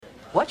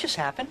What just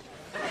happened?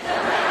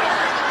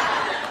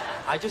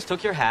 I just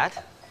took your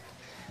hat.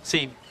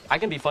 See, I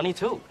can be funny,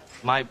 too.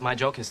 My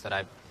joke is that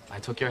I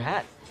took your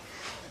hat.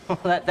 Well,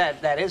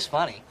 that is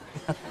funny.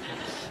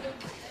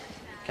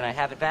 Can I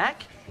have it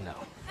back? No.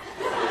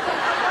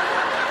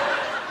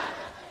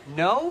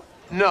 No?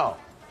 No.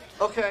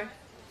 Okay.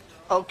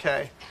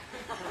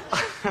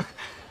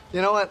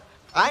 You know what?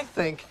 I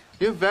think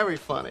you're very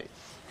funny.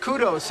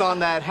 Kudos on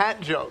that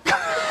hat joke.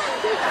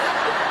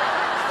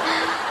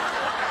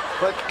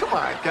 But come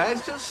on,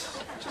 guys,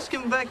 just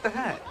give him back the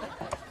hat.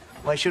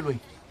 Why should we?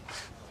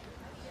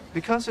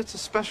 Because it's a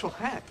special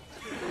hat.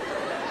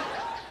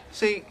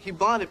 See, he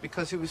bought it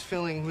because he was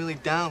feeling really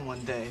down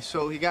one day,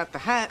 so he got the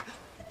hat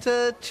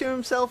to cheer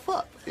himself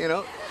up, you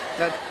know?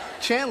 That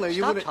Chandler,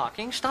 you would've...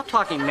 Stop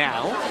talking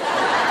now.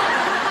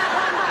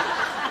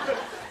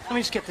 Let me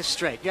just get this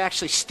straight. You're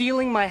actually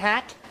stealing my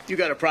hat? You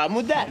got a problem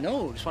with that?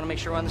 No, just want to make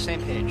sure we're on the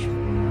same page.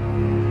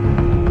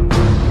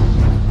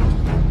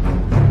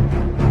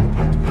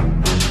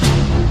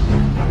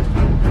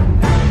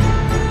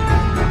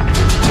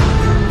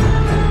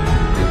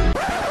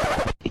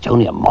 It's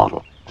only a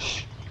model.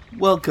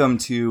 Welcome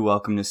to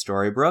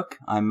Storybrooke.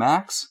 I'm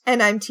Max.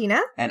 And I'm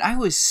Tina. And I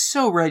was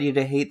so ready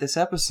to hate this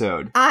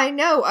episode. I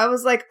know. I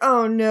was like,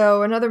 oh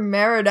no, another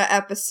Merida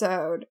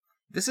episode.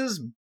 This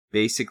is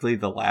basically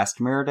the last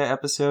Merida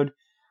episode.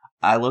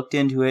 I looked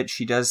into it.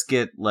 She does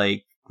get,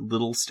 like,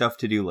 little stuff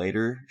to do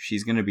later.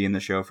 She's going to be in the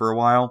show for a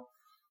while.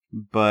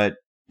 But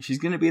she's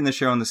going to be in the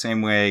show in the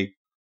same way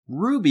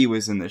Ruby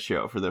was in the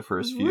show for the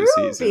first few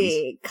seasons.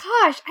 Ruby!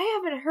 Gosh,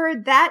 I haven't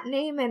heard that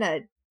name in a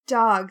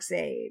dog's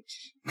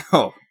age.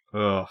 Oh,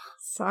 ugh.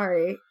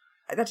 Sorry.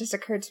 That just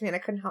occurred to me and I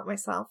couldn't help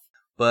myself.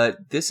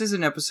 But this is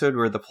an episode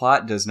where the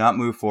plot does not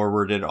move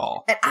forward at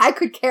all. And I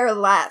could care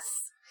less.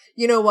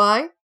 You know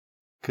why?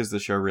 Because the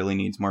show really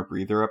needs more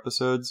breather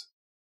episodes?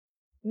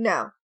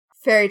 No.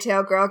 Fairy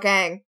Tale Girl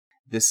Gang.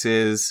 This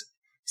is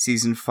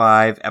Season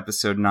 5,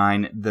 Episode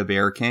 9, The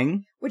Bear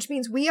King. Which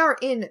means we are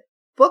in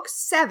Book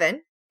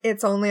 7,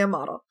 It's Only a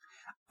Model.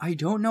 I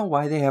don't know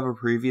why they have a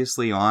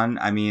previously on.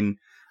 I mean,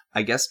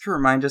 I guess to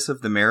remind us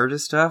of the Merida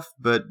stuff,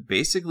 but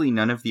basically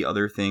none of the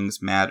other things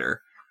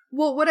matter.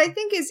 Well, what I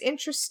think is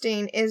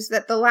interesting is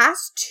that the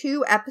last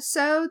 2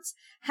 episodes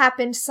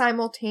happened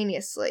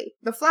simultaneously.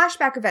 The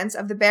flashback events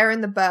of The Bear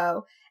and the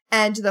Bow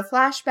and the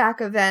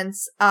flashback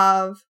events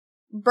of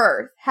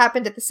Birth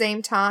happened at the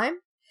same time.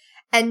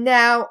 And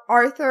now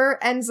Arthur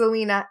and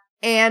Zelena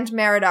and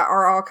Merida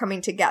are all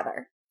coming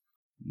together.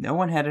 No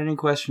one had any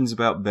questions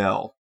about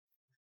Belle.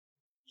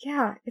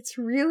 Yeah, it's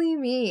really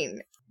mean.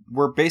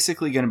 We're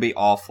basically going to be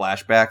all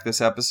flashback this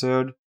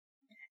episode.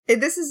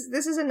 This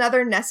is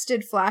another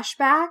nested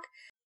flashback.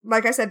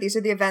 Like I said, these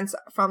are the events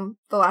from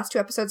the last 2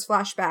 episodes'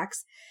 flashbacks.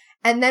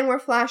 And then we're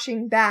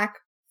flashing back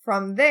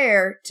from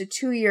there to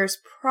 2 years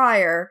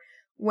prior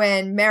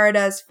when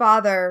Merida's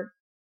father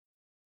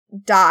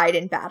died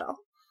in battle.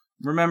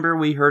 Remember,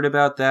 we heard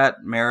about that?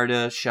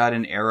 Merida shot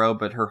an arrow,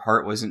 but her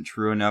heart wasn't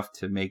true enough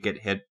to make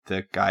it hit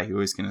the guy who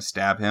was going to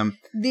stab him.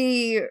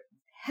 The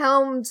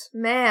helmed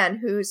man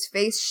whose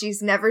face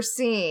she's never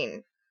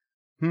seen.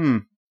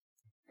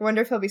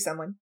 Wonder if he'll be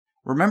someone.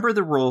 Remember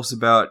the rules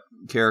about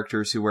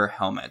characters who wear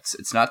helmets.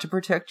 It's not to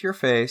protect your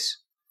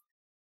face.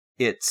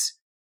 It's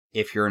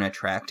if you're an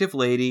attractive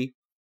lady,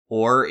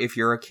 or if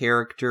you're a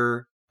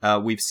character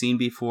we've seen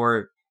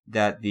before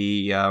that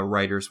the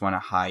writers want to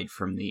hide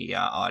from the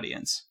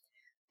audience.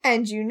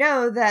 And you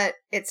know that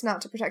it's not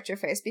to protect your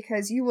face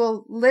because you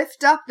will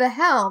lift up the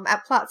helm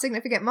at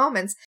plot-significant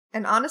moments.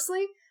 And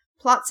honestly,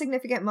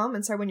 plot-significant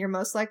moments are when you're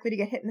most likely to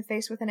get hit in the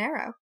face with an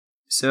arrow.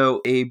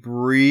 So, a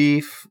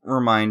brief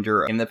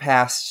reminder. In the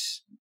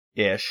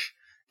past-ish,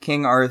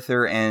 King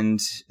Arthur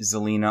and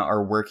Zelena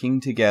are working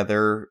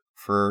together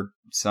for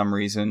some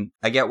reason.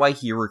 I get why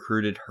he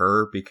recruited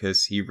her,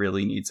 because he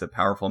really needs a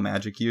powerful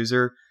magic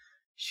user.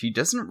 She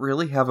doesn't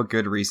really have a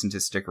good reason to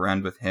stick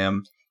around with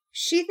him.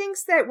 She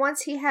thinks that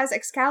once he has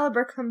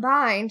Excalibur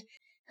combined,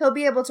 he'll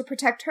be able to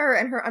protect her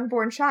and her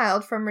unborn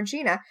child from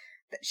Regina.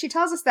 She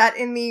tells us that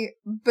in the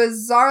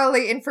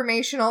bizarrely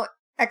informational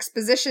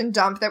exposition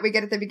dump that we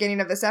get at the beginning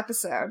of this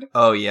episode.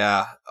 Oh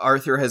yeah,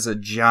 Arthur has a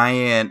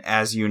giant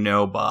as you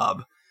know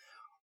bob.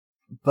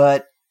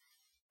 But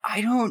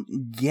I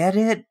don't get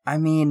it. I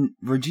mean,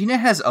 Regina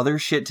has other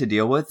shit to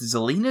deal with.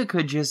 Zelena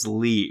could just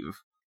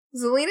leave.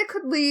 Zelena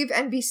could leave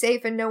and be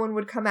safe and no one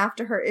would come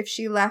after her if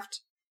she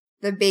left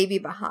the baby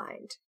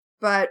behind.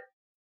 But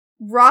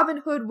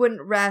Robin Hood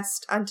wouldn't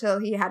rest until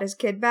he had his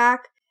kid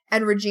back,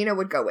 and Regina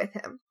would go with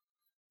him.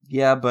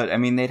 Yeah, but I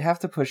mean, they'd have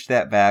to push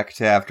that back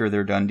to after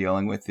they're done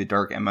dealing with the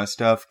Dark Emma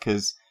stuff,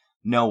 because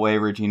no way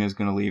Regina's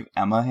going to leave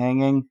Emma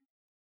hanging.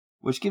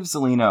 Which gives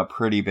Zelena a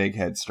pretty big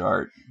head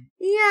start.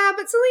 Yeah,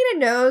 but Zelena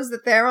knows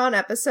that they're on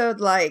episode,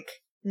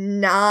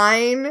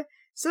 9,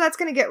 so that's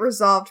going to get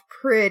resolved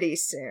pretty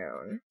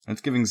soon.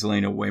 That's giving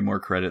Zelena way more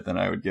credit than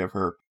I would give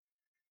her.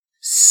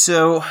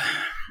 So,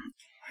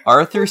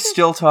 Arthur's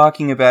still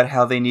talking about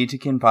how they need to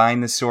combine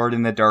the sword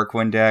and the Dark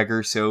One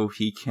dagger so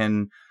he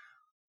can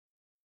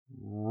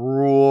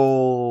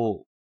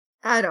rule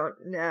I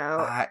don't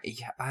know.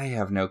 I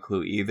have no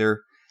clue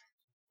either.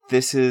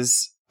 This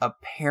is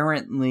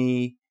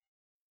apparently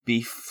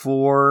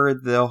before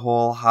the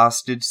whole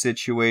hostage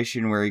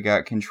situation where he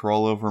got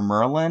control over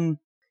Merlin.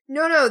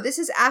 No, this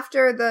is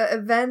after the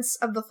events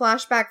of the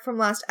flashback from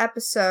last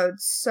episode.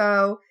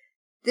 So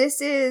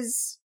this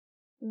is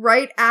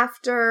right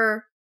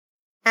after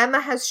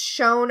Emma has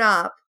shown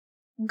up,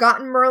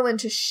 gotten Merlin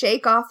to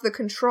shake off the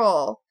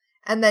control,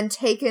 and then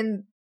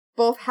taken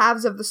both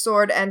halves of the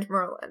sword and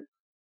Merlin.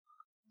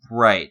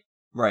 Right,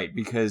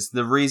 because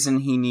the reason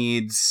he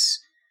needs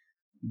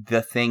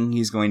the thing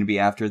he's going to be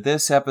after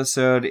this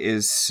episode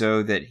is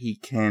so that he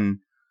can...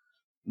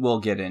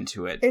 We'll get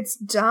into it. It's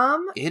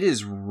dumb. It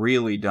is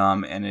really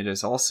dumb, and it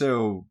is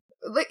also...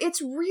 Like,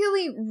 it's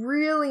really,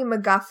 really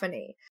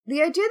MacGuffin-y.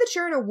 The idea that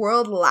you're in a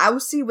world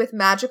lousy with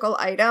magical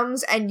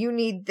items and you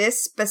need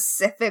this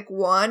specific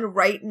one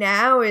right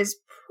now is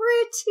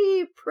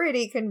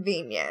pretty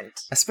convenient.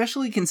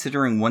 Especially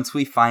considering once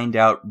we find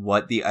out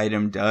what the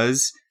item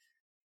does,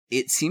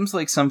 it seems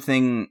like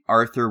something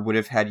Arthur would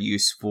have had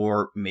use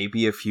for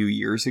maybe a few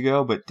years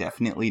ago, but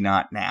definitely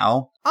not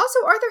now.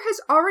 Also, Arthur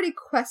has already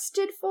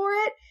quested for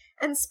it,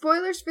 and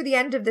spoilers for the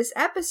end of this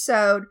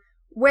episode,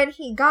 when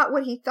he got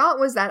what he thought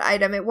was that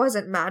item, it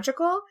wasn't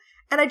magical,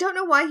 and I don't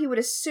know why he would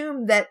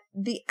assume that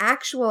the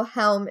actual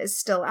helm is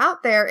still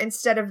out there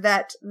instead of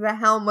that the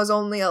helm was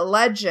only a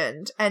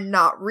legend and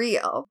not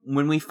real.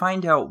 When we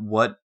find out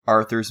what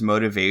Arthur's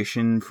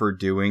motivation for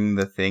doing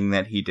the thing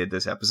that he did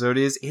this episode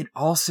is, it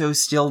also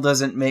still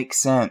doesn't make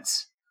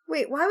sense.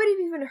 Wait, why would he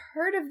have even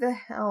heard of the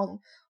helm?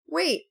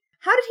 Wait,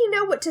 how did he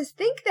know what to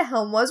think the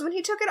helm was when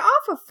he took it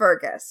off of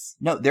Fergus?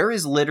 No, there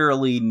is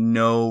literally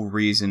no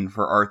reason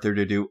for Arthur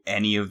to do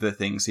any of the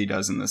things he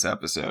does in this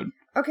episode.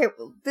 Okay,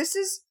 well, this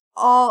is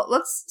all...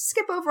 Let's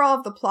skip over all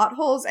of the plot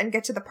holes and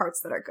get to the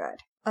parts that are good.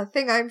 A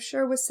thing I'm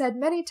sure was said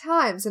many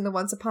times in the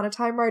Once Upon a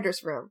Time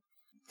writer's room.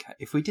 God,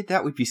 if we did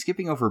that, we'd be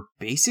skipping over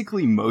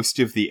basically most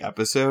of the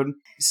episode.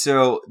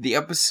 So, the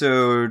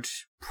episode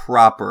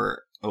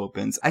proper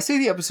opens. I say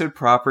the episode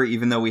proper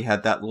even though we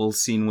had that little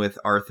scene with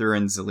Arthur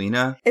and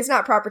Zelina. It's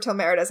not proper till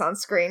Merida's on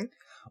screen.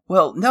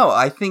 Well, no,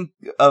 I think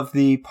of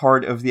the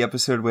part of the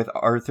episode with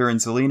Arthur and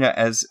Zelina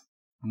as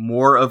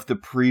more of the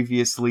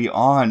previously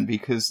on,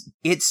 because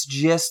it's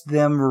just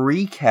them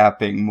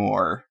recapping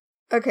more.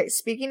 Okay,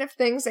 speaking of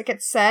things that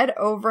get said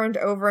over and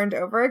over and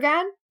over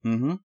again,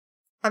 I'm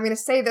going to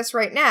say this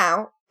right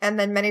now, and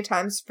then many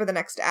times for the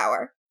next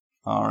hour.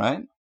 All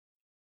right.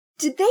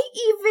 Did they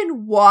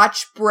even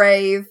watch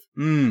Brave?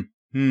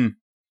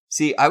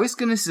 See, I was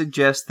going to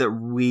suggest that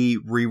we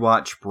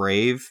rewatch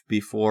Brave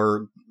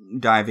before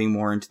diving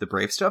more into the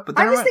Brave stuff, but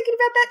then I was thinking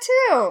about that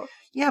too.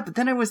 Yeah, but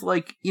then I was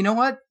like, you know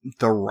what?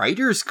 The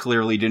writers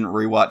clearly didn't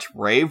rewatch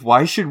Brave.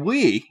 Why should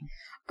we?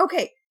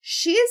 Okay,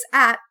 she is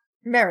at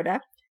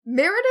Merida.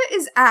 Merida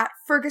is at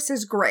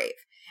Fergus's grave.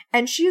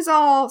 And she's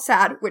all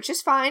sad, which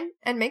is fine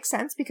and makes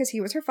sense because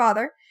he was her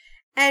father.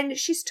 And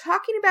she's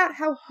talking about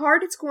how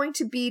hard it's going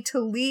to be to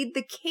lead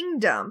the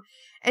kingdom.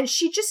 And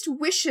she just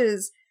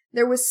wishes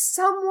there was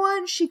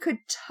someone she could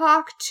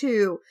talk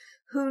to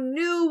who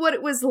knew what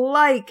it was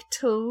like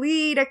to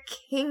lead a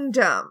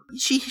kingdom.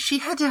 She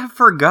had to have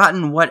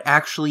forgotten what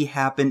actually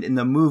happened in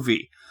the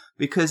movie.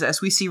 Because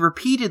as we see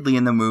repeatedly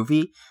in the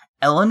movie,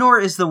 Eleanor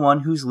is the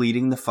one who's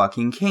leading the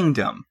fucking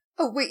kingdom.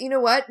 Oh, wait, you know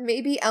what?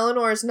 Maybe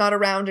Eleanor's not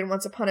around in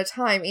Once Upon a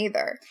Time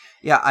either.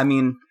 Yeah, I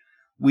mean,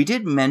 we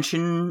did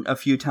mention a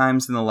few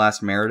times in the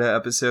last Merida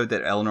episode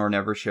that Eleanor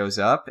never shows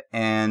up,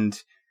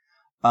 and,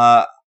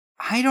 I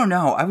don't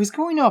know. I was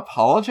going to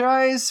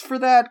apologize for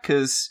that,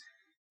 because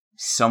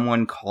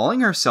someone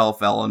calling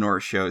herself Eleanor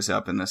shows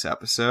up in this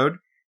episode.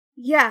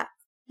 Yeah,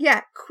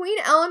 Queen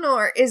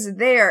Eleanor is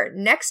there,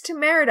 next to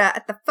Merida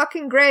at the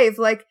fucking grave,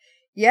 like,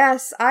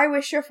 yes, I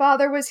wish your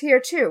father was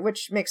here too,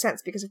 which makes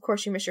sense because of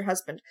course you miss your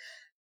husband.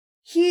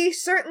 He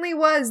certainly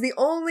was the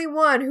only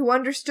one who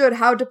understood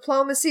how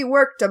diplomacy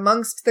worked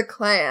amongst the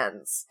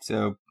clans.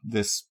 So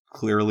this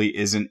clearly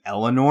isn't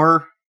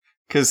Eleanor?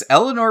 Because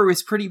Eleanor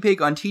was pretty big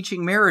on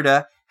teaching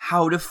Merida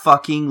how to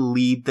fucking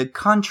lead the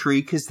country,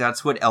 because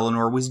that's what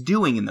Eleanor was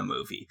doing in the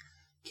movie.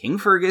 King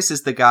Fergus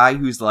is the guy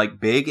who's like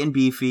big and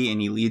beefy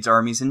and he leads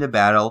armies into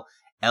battle.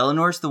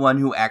 Eleanor's the one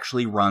who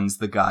actually runs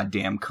the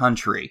goddamn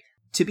country.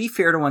 To be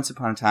fair to Once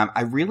Upon a Time,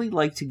 I really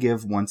like to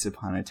give Once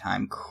Upon a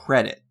Time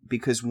credit,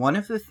 because one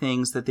of the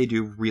things that they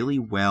do really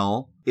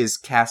well is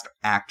cast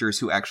actors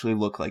who actually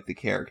look like the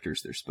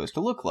characters they're supposed to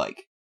look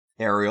like.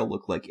 Ariel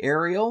looked like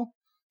Ariel.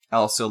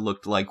 Elsa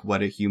looked like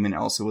what a human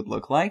Elsa would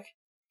look like.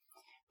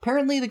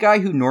 Apparently the guy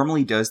who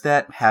normally does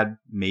that had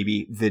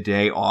maybe the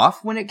day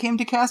off when it came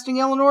to casting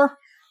Eleanor.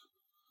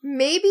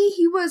 Maybe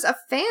he was a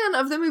fan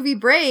of the movie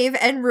Brave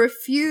and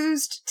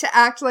refused to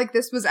act like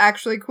this was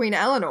actually Queen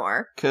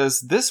Eleanor.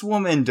 Because this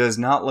woman does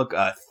not look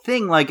a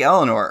thing like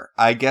Eleanor.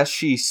 I guess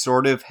she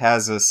sort of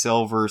has a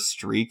silver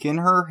streak in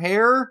her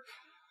hair.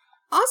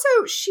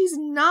 Also, she's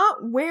not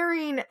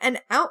wearing an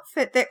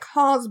outfit that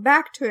calls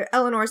back to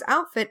Eleanor's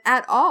outfit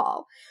at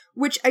all.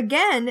 Which,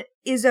 again,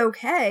 is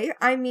okay.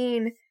 I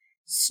mean,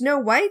 Snow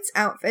White's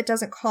outfit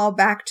doesn't call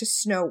back to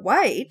Snow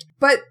White,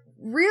 but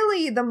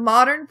really the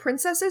modern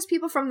princesses,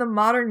 people from the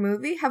modern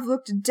movie, have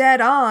looked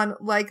dead on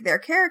like their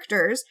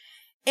characters.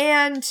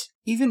 And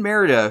even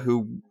Merida,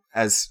 who,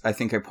 as I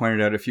think I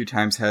pointed out a few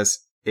times, has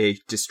a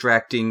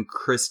distracting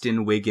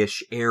Kristen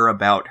Wiig-ish air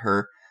about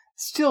her,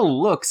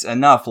 still looks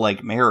enough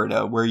like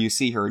Merida, where you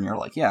see her and you're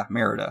like, yeah,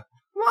 Merida.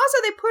 Well, also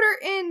they put her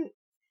in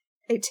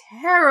a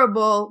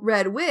terrible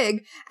red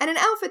wig and an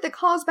outfit that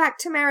calls back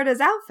to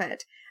Merida's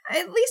outfit.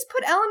 At least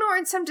put Eleanor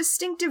in some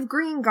distinctive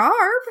green garb.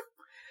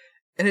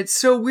 And it's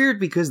so weird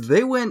because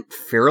they went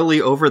fairly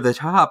over the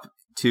top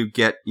to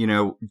get,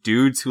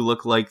 dudes who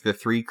look like the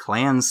 3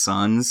 clan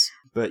sons.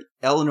 But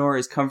Eleanor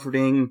is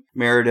comforting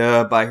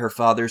Merida by her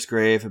father's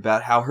grave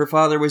about how her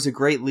father was a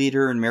great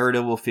leader and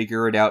Merida will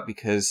figure it out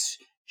because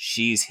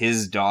she's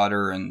his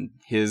daughter and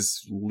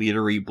his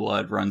leadery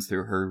blood runs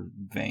through her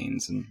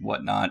veins and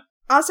whatnot.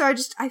 Also,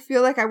 I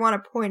feel like I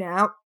want to point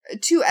out,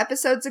 2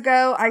 episodes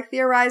ago, I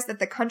theorized that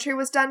the country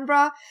was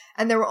Dunbra,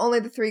 and there were only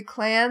the 3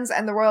 clans,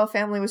 and the royal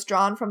family was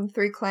drawn from the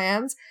 3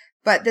 clans,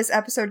 but this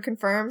episode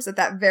confirms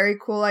that very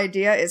cool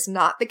idea is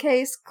not the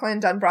case.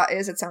 Clan Dunbra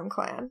is its own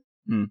clan.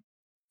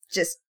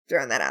 Just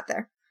throwing that out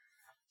there.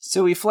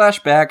 So we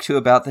flash back to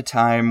about the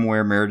time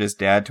where Merida's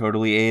dad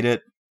totally ate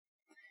it.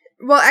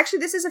 Well, actually,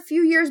 this is a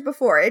few years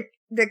before it.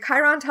 The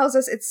Chiron tells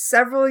us it's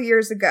several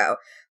years ago,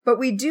 but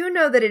we do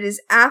know that it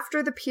is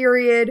after the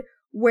period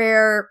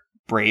where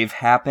Brave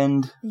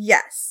happened.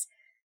 Yes.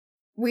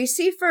 We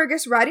see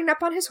Fergus riding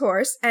up on his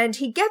horse, and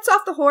he gets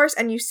off the horse,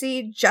 and you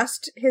see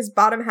just his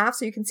bottom half,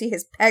 so you can see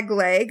his peg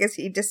leg as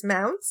he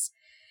dismounts.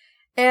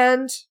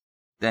 And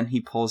then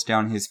he pulls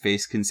down his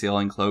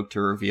face-concealing cloak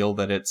to reveal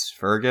that it's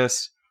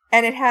Fergus.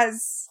 And it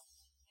has...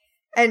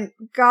 And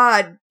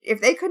God, if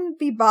they couldn't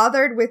be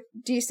bothered with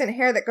decent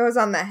hair that goes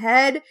on the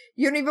head,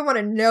 you don't even want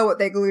to know what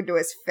they glued to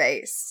his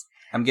face.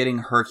 I'm getting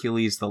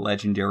Hercules the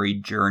Legendary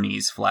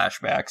Journeys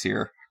flashbacks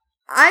here.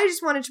 I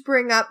just wanted to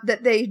bring up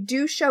that they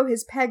do show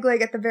his peg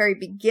leg at the very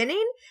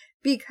beginning,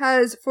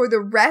 because for the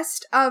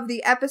rest of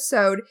the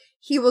episode,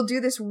 he will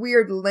do this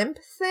weird limp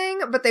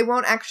thing, but they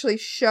won't actually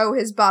show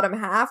his bottom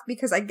half,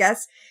 because I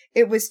guess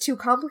it was too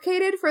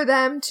complicated for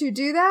them to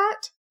do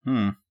that.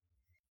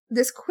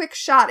 This quick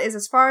shot is,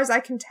 as far as I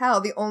can tell,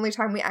 the only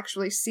time we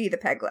actually see the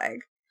peg leg.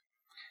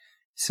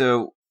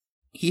 So,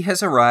 he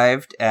has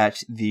arrived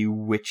at the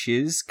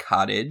witch's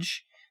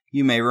cottage.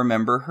 You may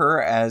remember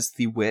her as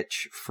the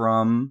witch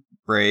from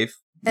Brave.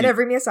 And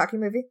every Miyazaki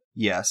movie.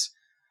 Yes.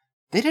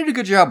 They did a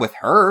good job with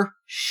her.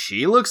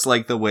 She looks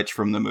like the witch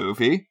from the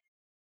movie.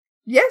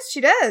 Yes,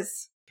 she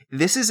does.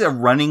 This is a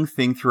running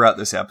thing throughout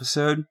this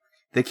episode.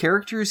 The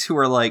characters who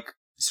are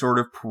sort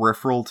of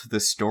peripheral to the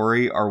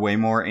story are way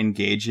more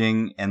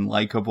engaging and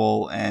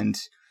likable, and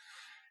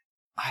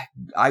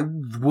I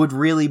would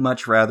really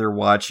much rather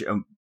watch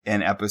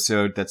an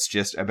episode that's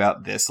just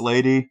about this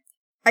lady.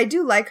 I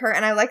do like her,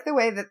 and I like the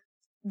way that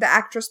the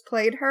actress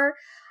played her.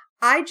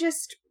 I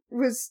just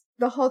was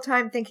the whole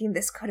time thinking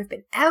this could have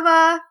been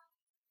Emma.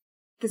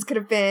 This could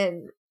have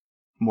been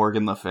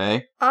Morgan Le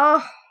Fay.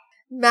 Oh,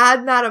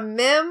 Mad Madam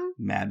Mim.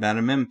 Mad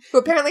Madam Mim. Who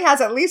apparently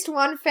has at least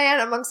one fan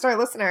amongst our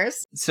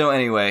listeners. So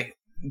anyway,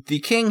 the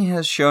king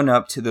has shown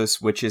up to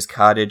this witch's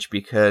cottage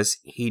because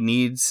he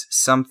needs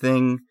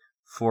something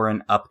for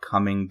an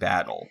upcoming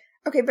battle.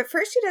 Okay, but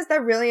first he does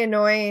that really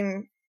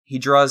annoying... He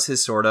draws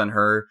his sword on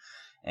her,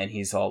 and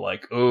he's all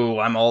like, "Oh,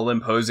 I'm all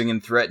imposing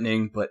and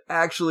threatening, but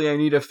actually I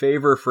need a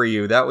favor for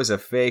you. That was a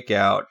fake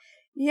out."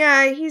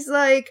 Yeah, he's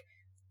like,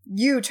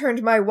 "You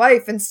turned my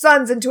wife and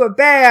sons into a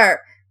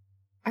bear.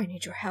 I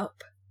need your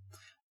help."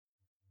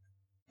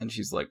 And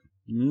she's like,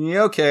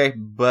 "Yeah, okay,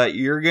 but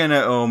you're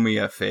gonna owe me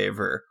a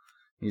favor."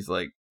 He's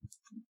like,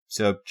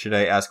 "So should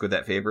I ask what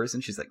that favor is?"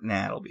 And she's like,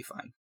 "Nah, it'll be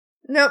fine."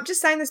 Nope,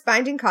 just sign this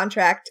binding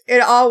contract.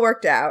 It all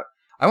worked out.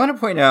 I want to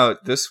point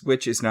out, this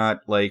witch is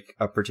not,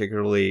 a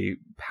particularly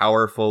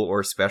powerful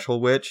or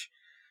special witch.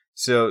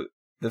 So,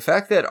 the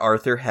fact that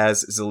Arthur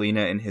has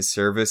Zelena in his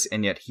service,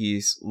 and yet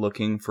he's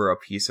looking for a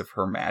piece of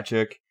her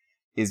magic,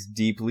 is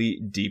deeply,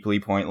 deeply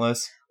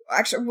pointless.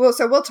 Actually,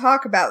 we'll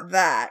talk about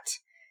that.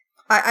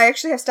 I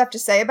actually have stuff to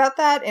say about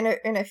that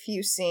in a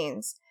few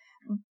scenes.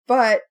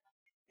 But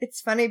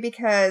it's funny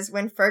because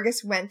when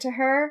Fergus went to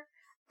her,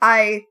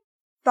 I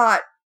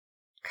thought,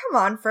 come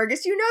on,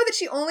 Fergus, you know that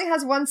she only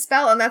has one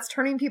spell, and that's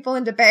turning people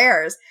into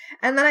bears.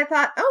 And then I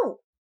thought, oh,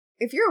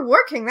 if you're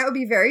working, that would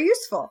be very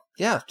useful.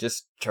 Yeah,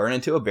 just turn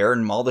into a bear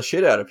and maul the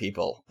shit out of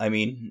people. I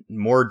mean,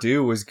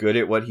 Mor'du was good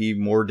at what he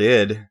more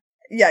did.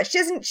 Yeah, she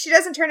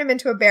doesn't turn him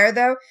into a bear,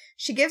 though.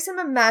 She gives him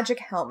a magic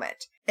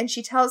helmet, and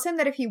she tells him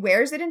that if he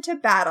wears it into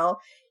battle,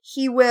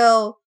 he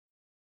will...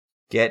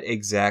 get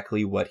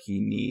exactly what he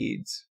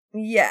needs.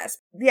 Yes.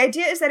 The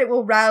idea is that it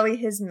will rally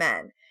his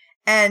men.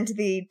 And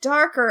the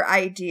darker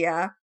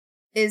idea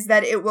is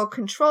that it will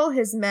control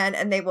his men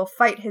and they will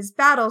fight his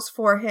battles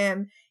for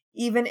him,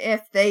 even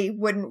if they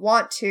wouldn't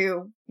want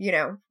to,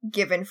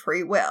 given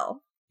free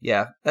will.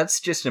 Yeah, that's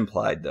just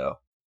implied, though.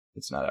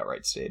 It's not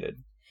outright stated.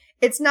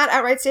 It's not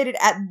outright stated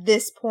at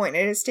this point.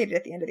 It is stated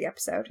at the end of the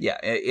episode. Yeah,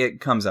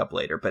 it comes up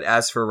later, but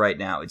as for right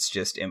now, it's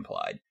just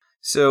implied.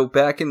 So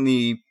back in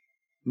the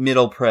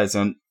middle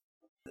present,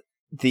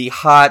 the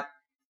hot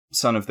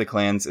son of the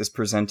clans is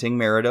presenting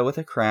Merida with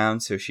a crown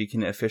so she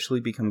can officially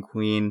become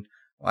queen.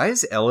 Why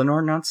is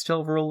Eleanor not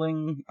still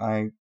ruling?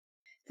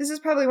 This is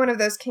probably one of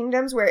those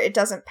kingdoms where it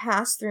doesn't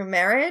pass through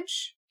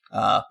marriage.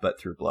 But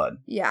through blood.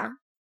 Yeah.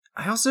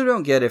 I also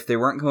don't get, if they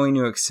weren't going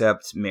to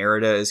accept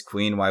Merida as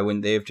queen, why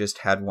wouldn't they have just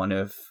had one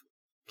of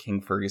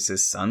King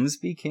Fergus's sons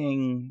be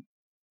king?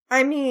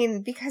 I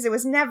mean, because it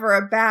was never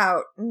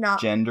about not...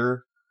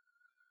 Gender?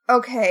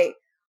 Okay,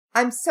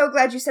 I'm so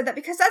glad you said that,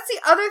 because that's the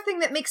other thing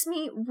that makes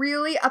me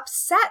really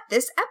upset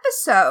this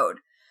episode.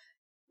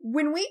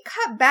 When we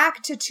cut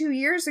back to 2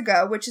 years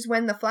ago, which is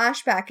when the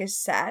flashback is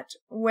set,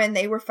 when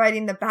they were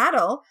fighting the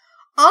battle,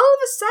 all of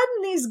a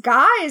sudden these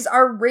guys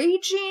are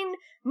raging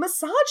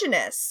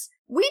misogynists.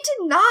 We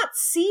did not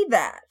see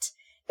that.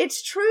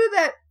 It's true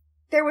that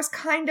there was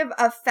kind of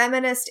a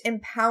feminist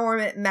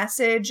empowerment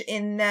message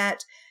in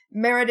that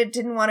Merida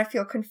didn't want to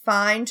feel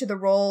confined to the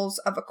roles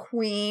of a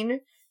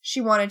queen.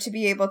 She wanted to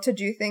be able to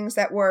do things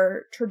that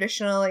were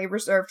traditionally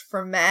reserved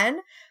for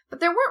men. But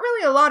there weren't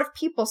really a lot of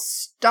people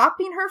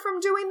stopping her from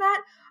doing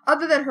that,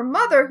 other than her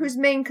mother, whose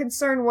main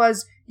concern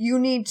was, you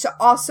need to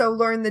also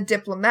learn the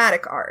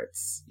diplomatic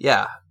arts.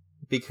 Yeah,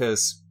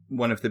 because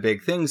one of the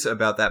big things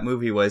about that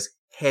movie was,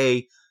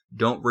 hey,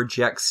 don't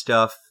reject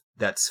stuff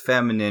that's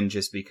feminine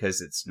just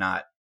because it's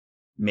not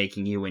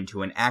making you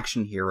into an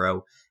action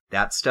hero.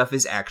 That stuff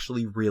is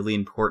actually really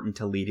important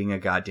to leading a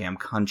goddamn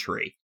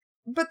country.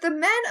 But the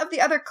men of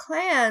the other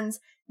clans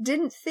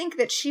didn't think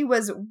that she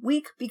was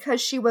weak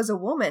because she was a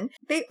woman.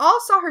 They all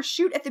saw her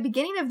shoot at the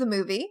beginning of the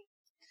movie.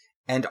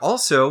 And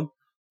also,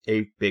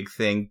 a big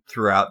thing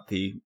throughout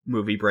the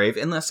movie Brave,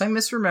 unless I'm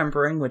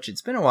misremembering, which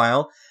it's been a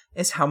while,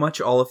 is how much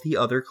all of the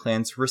other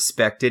clans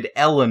respected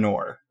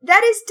Eleanor.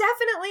 That is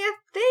definitely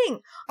a thing.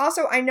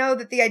 Also, I know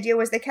that the idea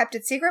was they kept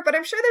it secret, but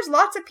I'm sure there's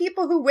lots of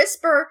people who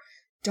whisper,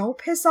 don't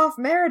piss off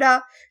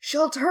Merida,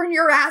 she'll turn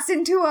your ass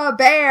into a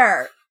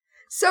bear.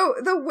 So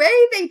the way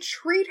they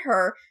treat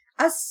her,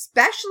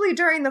 especially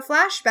during the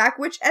flashback,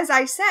 which, as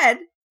I said,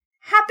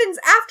 happens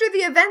after the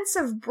events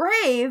of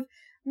Brave,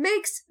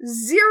 makes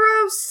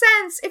zero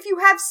sense if you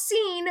have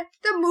seen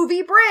the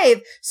movie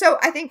Brave. So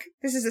I think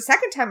this is the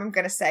second time I'm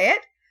going to say it.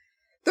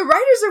 The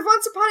writers of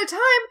Once Upon a Time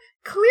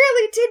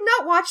clearly did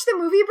not watch the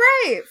movie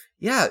Brave.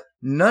 Yeah,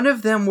 none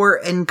of them were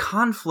in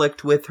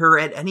conflict with her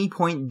at any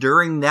point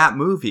during that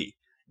movie.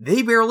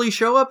 They barely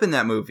show up in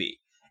that movie.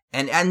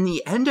 And at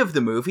the end of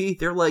the movie,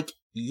 they're like,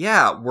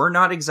 yeah, we're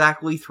not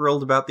exactly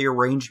thrilled about the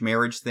arranged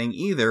marriage thing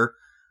either.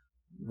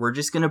 We're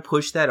just going to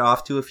push that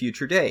off to a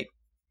future date.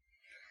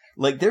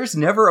 Like, there's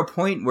never a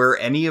point where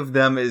any of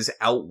them is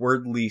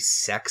outwardly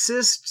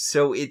sexist,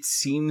 so it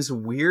seems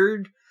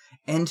weird.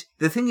 And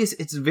the thing is,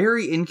 it's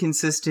very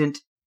inconsistent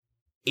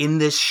in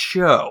this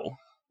show.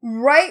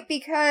 Right,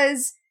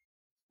 because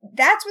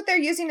that's what they're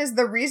using as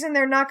the reason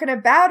they're not going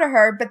to bow to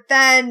her, but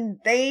then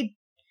they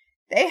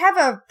have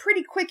a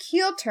pretty quick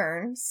heel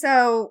turn,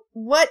 so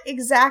what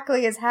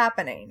exactly is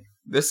happening?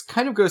 This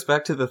kind of goes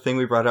back to the thing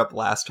we brought up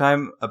last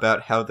time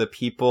about how the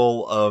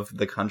people of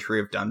the country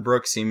of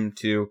Dunbrook seem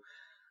to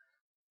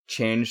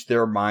change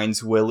their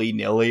minds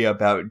willy-nilly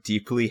about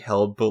deeply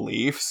held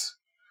beliefs.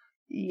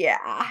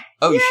 Yeah.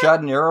 Oh, you shot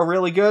an arrow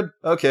really good?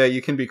 Okay,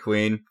 you can be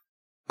queen.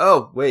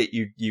 Oh, wait,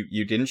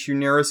 you didn't shoot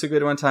an arrow so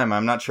good one time.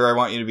 I'm not sure I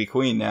want you to be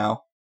queen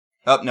now.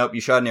 Oh, nope,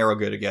 you shot an arrow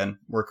good again.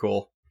 We're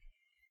cool.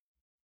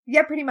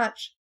 Yeah, pretty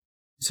much.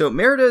 So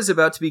Merida is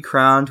about to be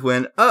crowned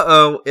when,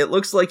 it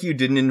looks like you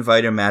didn't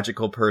invite a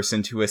magical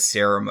person to a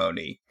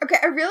ceremony. Okay,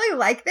 I really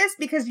like this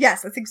because,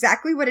 yes, that's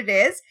exactly what it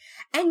is.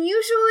 And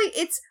usually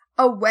it's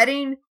a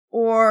wedding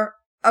or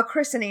a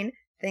christening,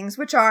 things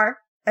which are,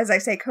 as I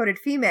say, coded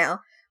female.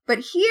 But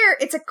here,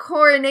 it's a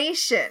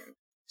coronation.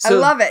 So, I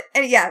love it.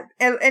 And yeah,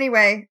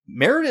 anyway.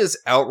 Merida's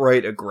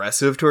outright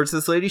aggressive towards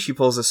this lady. She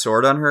pulls a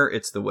sword on her.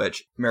 It's the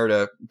witch.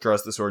 Merida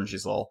draws the sword and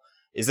she's all,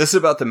 is this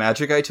about the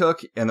magic I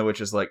took? And the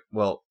witch is like,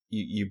 well,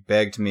 you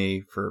begged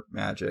me for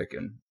magic.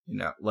 And,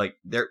 like,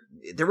 there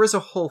was a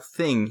whole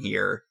thing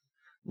here.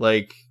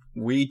 Like,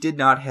 we did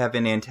not have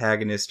an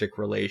antagonistic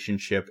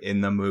relationship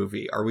in the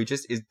movie.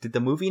 Did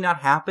the movie not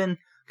happen?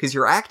 Because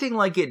you're acting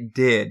like it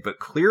did, but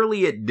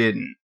clearly it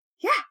didn't.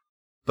 Yeah.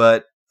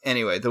 But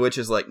anyway, the witch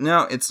is like,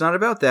 no, it's not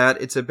about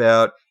that. It's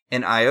about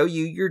an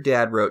IOU your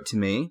dad wrote to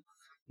me.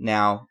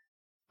 Now,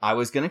 I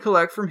was going to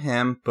collect from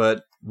him,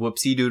 but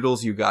whoopsie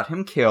doodles, you got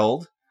him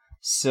killed.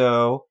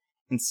 So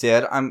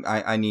instead,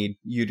 I need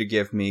you to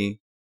give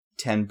me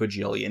 $10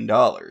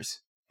 bajillion.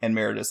 And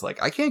Merida's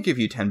like, I can't give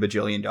you $10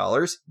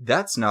 bajillion.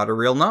 That's not a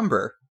real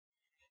number.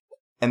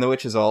 And the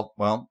witch is all,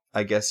 well,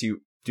 I guess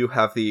you do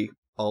have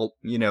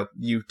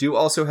you do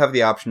also have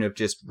the option of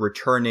just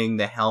returning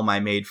the helm I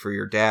made for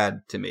your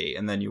dad to me,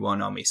 and then you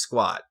won't owe me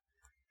squat.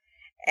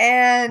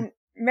 And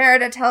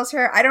Merida tells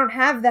her, I don't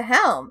have the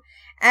helm.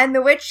 And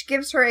the witch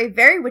gives her a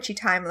very witchy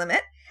time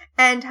limit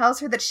and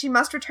tells her that she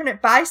must return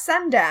it by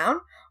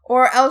sundown,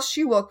 or else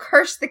she will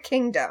curse the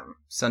kingdom.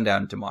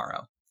 Sundown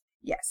tomorrow.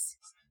 Yes.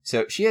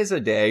 So she has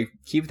a day.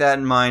 Keep that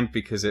in mind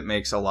because it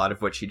makes a lot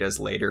of what she does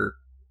later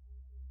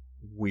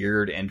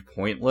weird and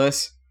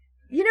pointless.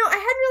 You know, I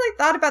hadn't really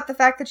thought about the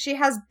fact that she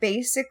has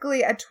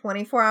basically a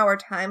 24-hour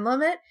time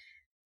limit,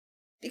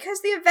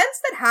 because the events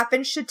that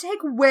happen should take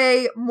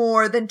way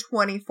more than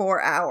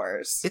 24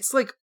 hours. It's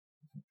like,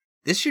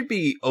 this should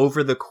be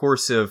over the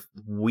course of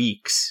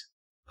weeks,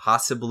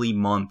 possibly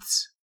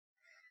months.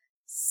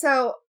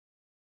 So,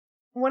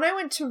 when I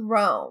went to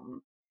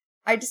Rome,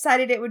 I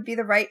decided it would be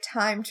the right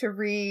time to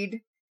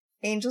read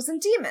Angels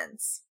and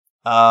Demons.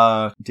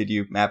 Did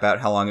you map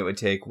out how long it would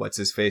take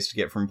What's-His-Face to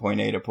get from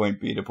point A to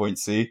point B to point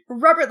C?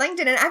 Robert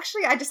Langdon, and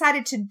actually I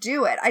decided to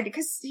do it,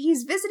 because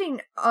he's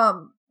visiting,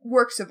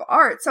 works of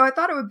art, so I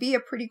thought it would be a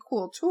pretty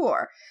cool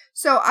tour.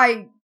 So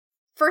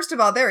first of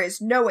all, there is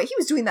no way he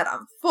was doing that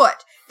on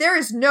foot. There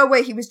is no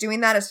way he was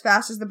doing that as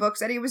fast as the book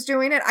said he was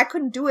doing it. I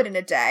couldn't do it in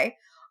a day.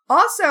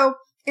 Also,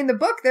 in the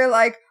book, they're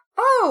like,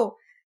 oh,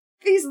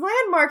 these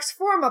landmarks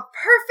form a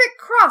perfect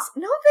cross.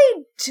 No,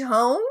 they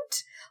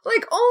don't.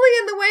 Like, only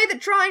in the way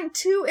that drawing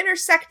two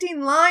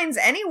intersecting lines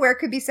anywhere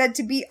could be said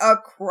to be a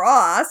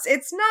cross.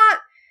 It's not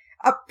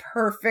a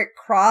perfect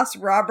cross,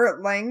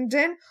 Robert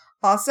Langdon.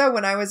 Also,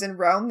 when I was in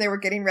Rome, they were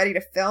getting ready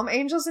to film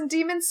Angels and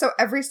Demons, so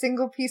every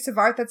single piece of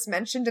art that's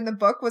mentioned in the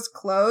book was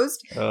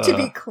closed to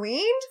be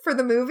cleaned for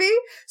the movie.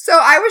 So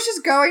I was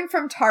just going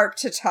from tarp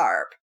to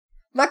tarp.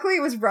 Luckily,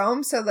 it was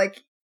Rome, so,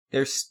 like...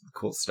 There's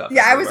cool stuff.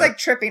 Yeah, everywhere. I was, like,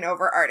 tripping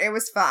over art. It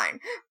was fine.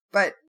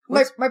 But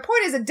my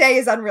point is, a day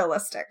is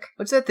unrealistic.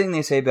 What's that thing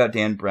they say about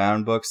Dan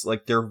Brown books?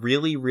 Like, they're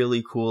really,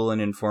 really cool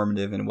and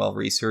informative and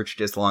well-researched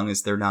as long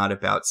as they're not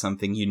about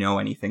something you know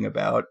anything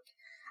about.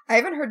 I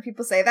haven't heard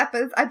people say that,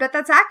 but I bet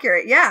that's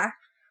accurate, yeah.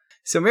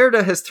 So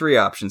Merida has three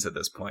options at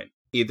this point.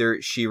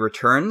 Either she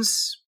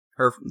returns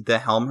the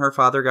helm her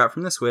father got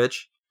from the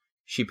Switch,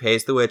 she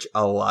pays the witch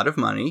a lot of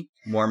money,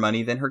 more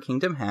money than her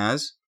kingdom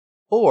has,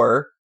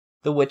 or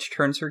the witch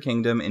turns her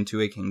kingdom into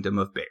a kingdom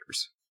of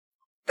bears.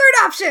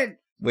 Third option!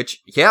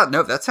 Which, yeah,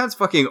 no, that sounds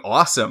fucking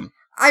awesome.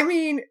 I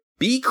mean...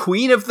 Be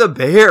queen of the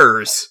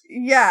bears!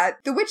 Yeah,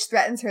 the witch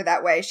threatens her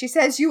that way. She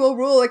says, you will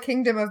rule a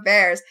kingdom of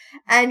bears.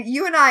 And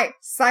you and I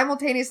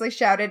simultaneously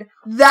shouted,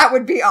 that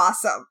would be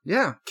awesome.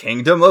 Yeah,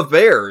 kingdom of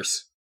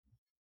bears.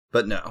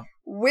 But no.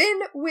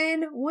 Win,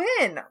 win,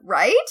 win,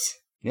 right?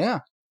 Yeah.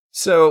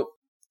 So,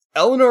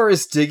 Eleanor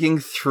is digging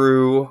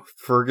through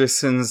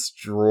Ferguson's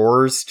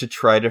drawers to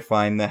try to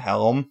find the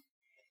helm,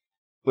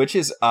 which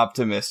is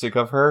optimistic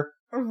of her.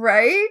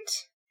 Right?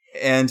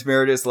 And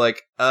Merida's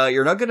like,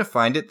 you're not gonna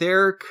find it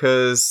there,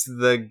 cause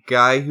the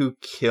guy who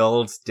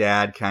killed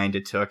Dad kinda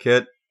took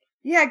it.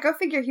 Yeah, go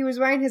figure, he was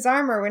wearing his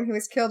armor when he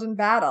was killed in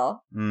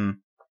battle.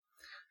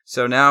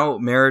 So now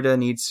Merida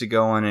needs to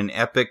go on an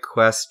epic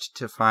quest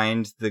to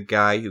find the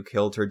guy who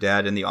killed her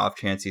dad in the off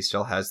chance he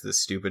still has this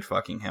stupid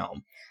fucking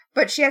helm.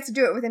 But she has to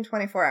do it within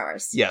 24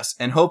 hours. Yes,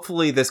 and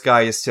hopefully this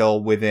guy is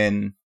still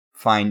within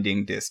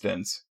finding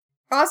distance.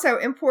 Also,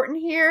 important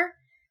here,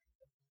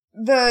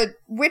 the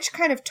witch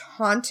kind of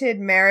taunted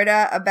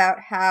Merida about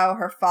how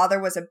her father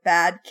was a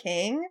bad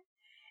king.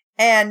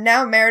 And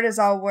now Merida's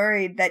all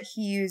worried that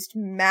he used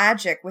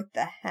magic with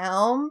the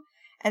helm.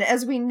 And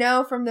as we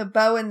know from the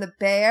Bow and the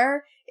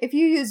Bear, if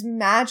you use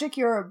magic,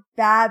 you're a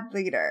bad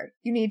leader.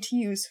 You need to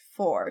use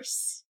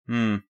force.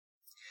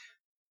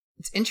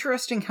 It's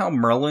interesting how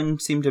Merlin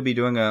seemed to be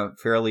doing a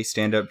fairly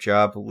stand-up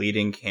job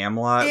leading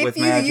Camelot with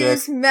magic. If you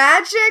use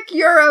magic,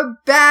 you're a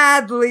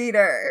bad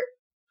leader.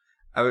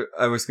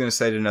 I was going to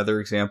cite another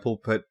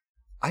example, but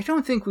I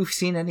don't think we've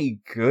seen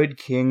any good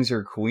kings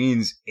or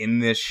queens in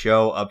this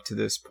show up to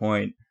this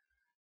point.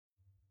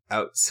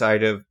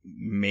 Outside of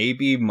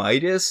maybe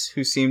Midas,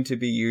 who seemed to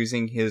be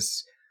using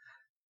his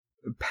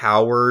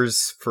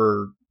powers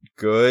for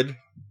good.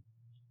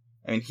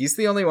 I mean, he's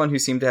the only one who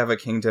seemed to have a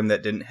kingdom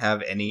that didn't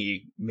have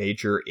any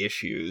major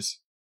issues.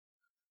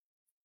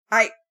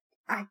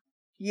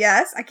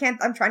 Yes,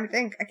 I'm trying to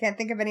think. I can't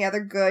think of any other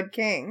good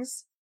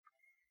kings.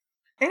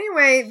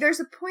 Anyway, there's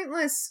a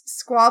pointless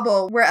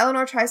squabble where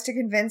Eleanor tries to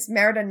convince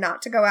Merida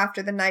not to go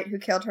after the knight who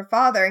killed her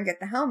father and get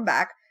the helm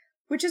back,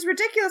 which is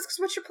ridiculous, because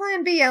what's your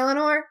plan B,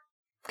 Eleanor?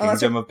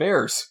 Kingdom of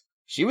Bears.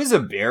 She was a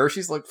bear.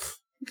 She's like,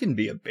 you can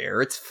be a bear.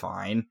 It's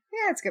fine.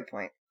 Yeah, that's a good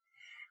point.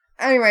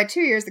 Anyway,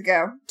 2 years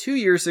ago. 2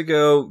 years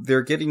ago,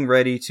 they're getting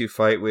ready to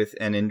fight with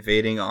an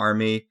invading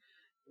army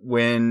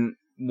when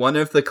one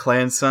of the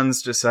clan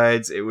sons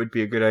decides it would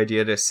be a good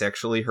idea to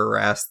sexually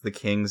harass the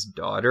king's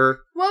daughter.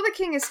 Well, the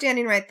king is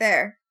standing right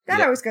there. That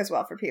always goes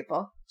well for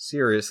people.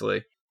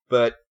 Seriously.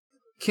 But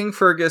King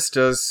Fergus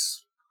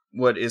does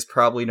what is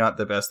probably not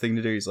the best thing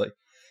to do. He's like,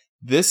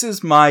 this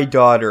is my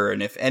daughter,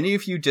 and if any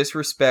of you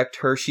disrespect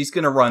her, she's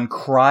gonna run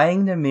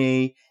crying to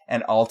me,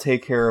 and I'll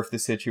take care of the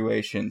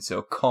situation.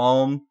 So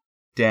calm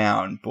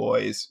down,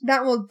 boys.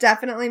 That will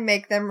definitely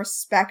make them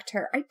respect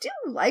her. I do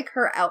like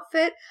her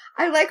outfit.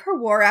 I like her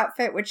war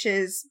outfit, which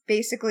is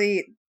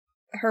basically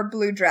her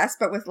blue dress,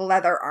 but with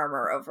leather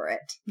armor over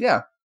it.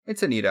 Yeah,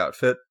 it's a neat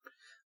outfit.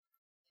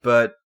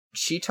 But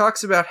she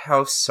talks about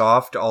how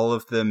soft all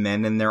of the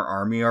men in their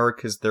army are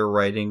because they're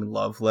writing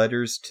love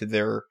letters to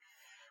their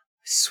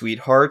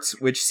sweethearts,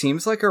 which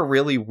seems like a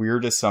really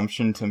weird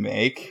assumption to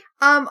make.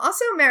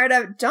 Also,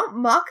 Merida, don't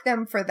mock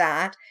them for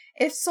that.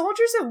 If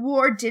soldiers at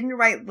war didn't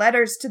write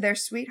letters to their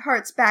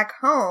sweethearts back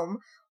home,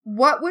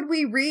 what would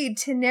we read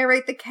to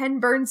narrate the Ken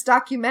Burns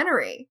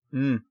documentary?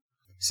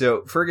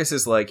 So Fergus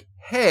is like,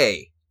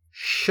 hey,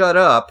 shut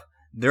up.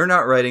 They're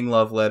not writing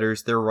love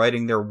letters, they're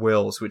writing their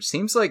wills, which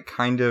seems like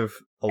kind of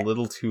a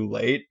little too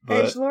late,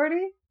 but...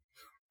 Edgelordy?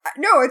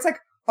 No, it's like,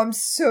 I'm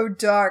so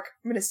dark.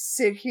 I'm gonna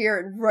sit here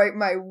and write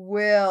my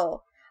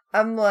will.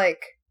 I'm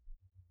like,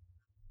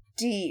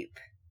 deep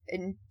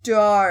and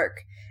dark.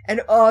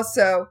 And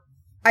also,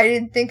 I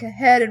didn't think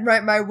ahead and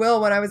write my will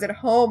when I was at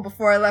home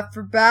before I left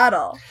for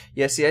battle.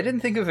 Yeah, see, I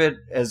didn't think of it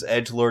as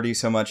edgelordy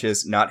so much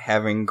as not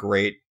having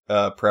great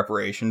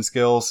preparation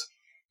skills.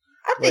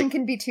 A thing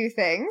can be two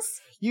things.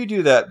 You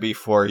do that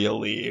before you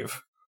leave.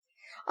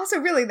 Also,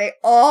 really, they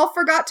all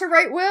forgot to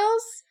write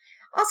wills?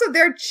 Also,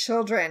 they're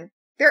children.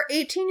 They're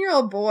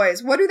 18-year-old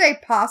boys. What do they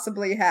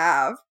possibly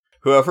have?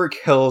 Whoever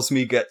kills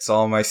me gets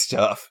all my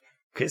stuff,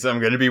 because I'm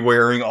going to be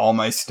wearing all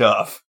my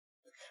stuff.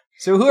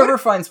 So whoever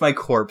finds my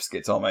corpse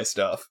gets all my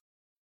stuff.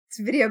 It's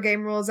video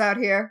game rules out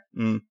here.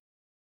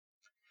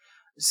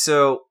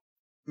 So,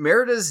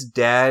 Merida's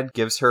dad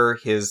gives her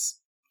his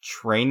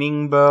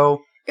training bow.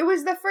 It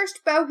was the first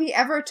bow he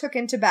ever took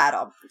into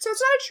battle. So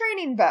it's not a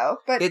training bow,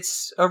 but...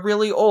 It's a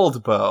really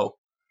old bow.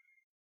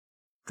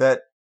 That,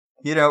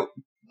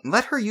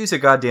 let her use a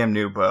goddamn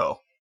new bow.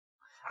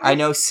 I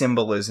know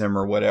symbolism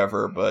or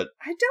whatever, but...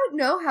 I don't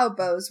know how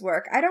bows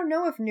work. I don't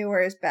know if newer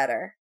is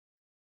better.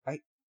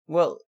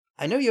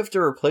 I know you have to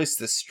replace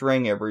the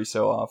string every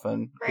so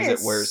often,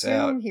 because it wears out.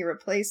 I assume he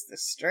replaced the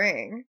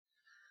string.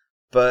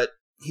 But...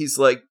 He's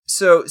like,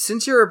 so,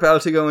 since you're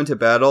about to go into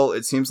battle,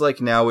 it seems like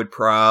now would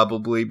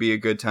probably be a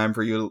good time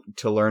for you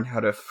to learn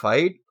how to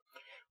fight.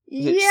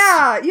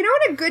 Yeah, you know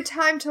what a good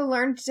time to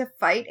learn to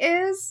fight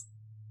is?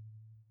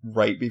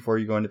 Right before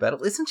you go into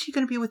battle. Isn't she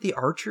going to be with the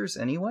archers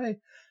anyway?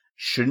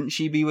 Shouldn't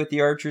she be with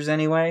the archers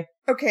anyway?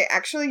 Okay,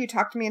 actually, you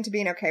talked me into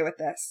being okay with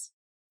this.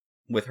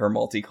 With her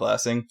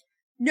multi-classing?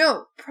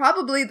 No,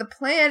 probably the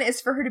plan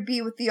is for her to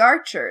be with the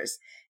archers,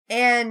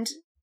 and...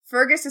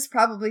 Fergus is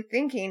probably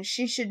thinking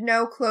she should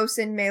know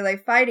close-in melee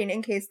fighting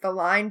in case the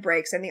line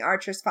breaks and the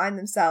archers find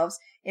themselves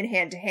in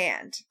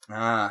hand-to-hand.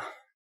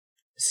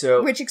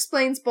 So... Which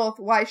explains both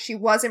why she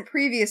wasn't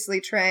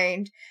previously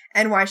trained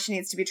and why she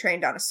needs to be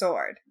trained on a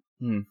sword.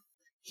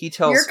 He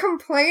tells... Your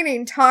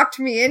complaining talked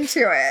me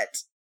into it.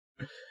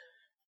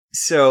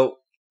 So,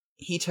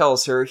 he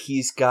tells her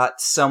he's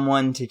got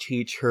someone to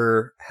teach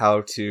her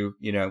how to,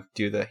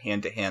 do the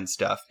hand-to-hand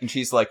stuff. And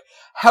she's like,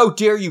 how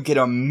dare you get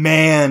a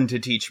man to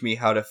teach me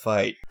how to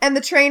fight? And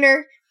the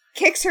trainer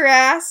kicks her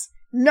ass,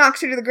 knocks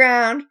her to the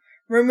ground,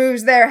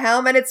 removes their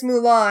helmet, it's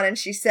Mulan, and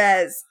she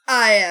says,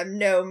 I am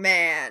no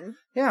man.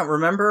 Yeah,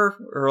 remember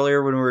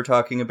earlier when we were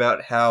talking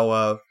about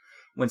how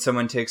when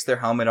someone takes their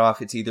helmet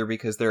off, it's either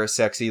because they're a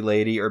sexy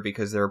lady or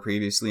because they're a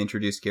previously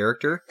introduced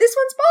character? This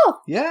one's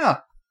both. Yeah.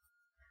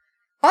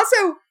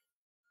 Also...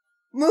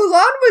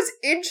 Mulan was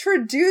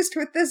introduced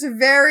with this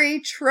very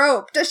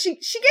trope. Does she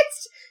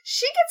gets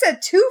a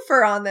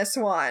twofer on this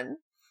one.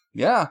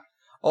 Yeah.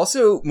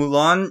 Also,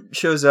 Mulan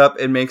shows up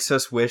and makes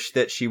us wish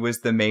that she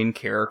was the main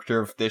character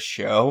of this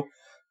show.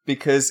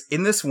 Because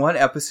in this one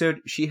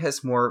episode, she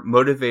has more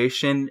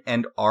motivation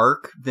and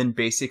arc than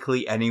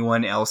basically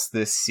anyone else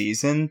this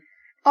season.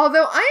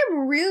 Although I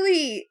am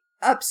really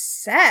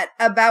upset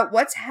about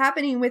what's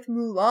happening with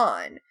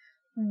Mulan.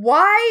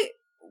 Why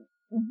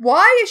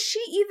is she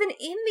even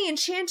in the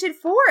Enchanted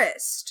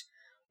Forest?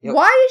 Yep.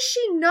 Why is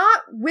she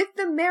not with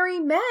the Merry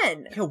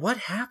Men? Yeah, what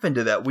happened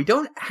to that? We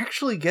don't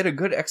actually get a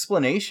good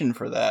explanation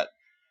for that.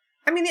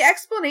 I mean, the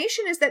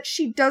explanation is that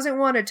she doesn't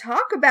want to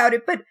talk about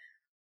it, but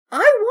I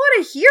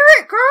want to hear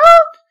it, girl!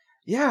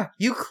 Yeah,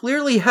 you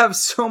clearly have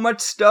so much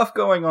stuff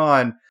going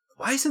on.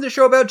 Why isn't the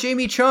show about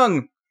Jamie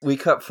Chung? We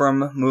cut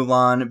from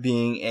Mulan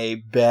being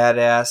a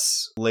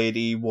badass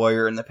lady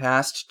warrior in the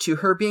past to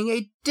her being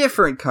a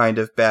different kind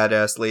of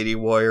badass lady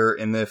warrior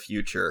in the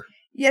future.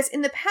 Yes,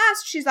 in the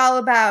past, she's all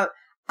about,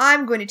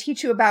 I'm going to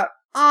teach you about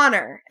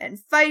honor and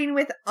fighting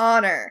with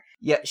honor.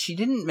 Yeah, she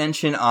didn't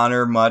mention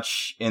honor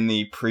much in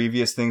the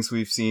previous things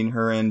we've seen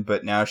her in,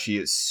 but now she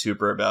is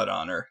super about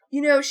honor.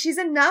 She's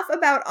enough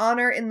about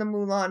honor in the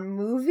Mulan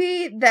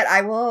movie that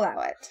I will allow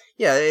it.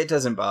 Yeah, it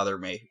doesn't bother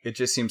me. It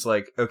just seems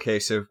like, okay,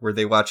 so were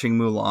they watching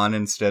Mulan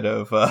instead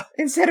of...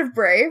 Instead of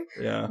Brave?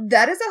 Yeah.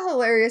 That is a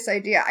hilarious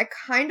idea. I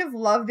kind of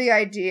love the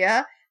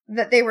idea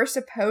that they were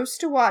supposed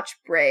to watch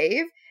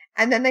Brave,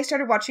 and then they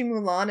started watching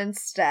Mulan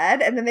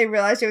instead, and then they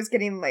realized it was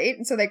getting late,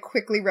 and so they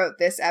quickly wrote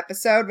this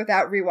episode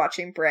without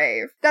rewatching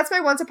Brave. That's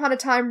my Once Upon a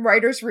Time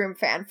writer's room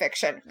fan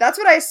fiction. That's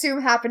what I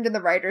assume happened in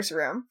the writer's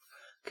room.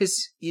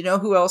 Because you know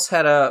who else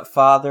had a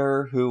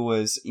father who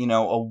was,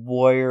 a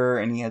warrior,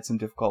 and he had some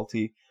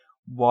difficulty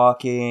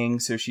walking,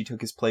 so she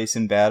took his place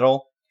in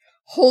battle?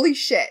 Holy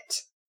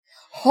shit.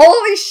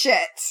 Holy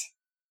shit!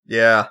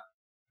 Yeah.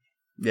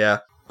 Yeah.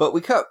 But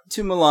we cut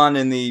to Mulan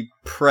in the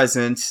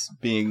present,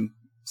 being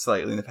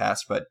slightly in the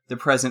past, but the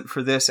present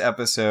for this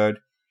episode,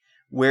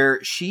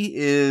 where she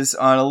is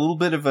on a little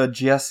bit of a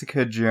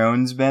Jessica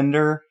Jones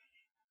bender.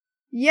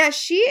 Yeah,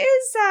 she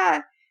is,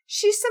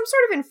 she's some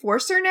sort of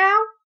enforcer now.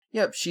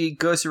 Yep, she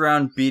goes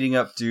around beating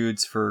up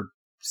dudes for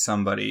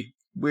somebody.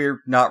 We're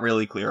not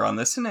really clear on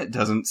this, and it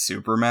doesn't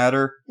super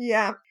matter.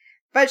 Yeah.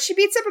 But she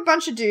beats up a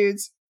bunch of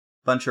dudes.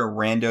 Bunch of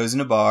randos in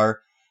a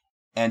bar,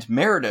 and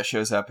Merida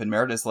shows up, and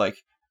Merida's like,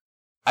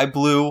 I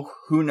blew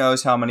who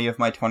knows how many of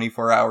my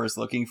 24 hours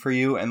looking for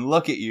you, and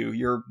look at you,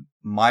 you're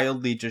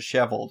mildly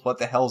disheveled. What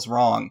the hell's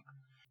wrong?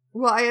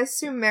 Well, I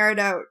assume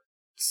Merida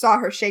saw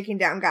her shaking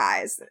down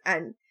guys,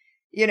 and,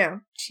 you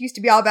know, she used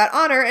to be all about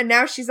honor, and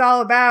now she's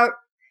all about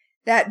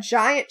that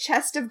giant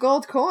chest of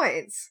gold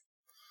coins.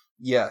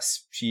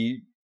 Yes,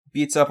 she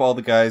beats up all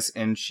the guys,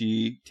 and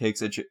she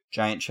takes a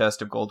giant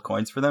chest of gold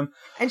coins for them.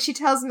 And she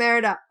tells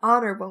Merida,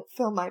 honor won't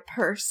fill my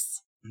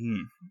purse.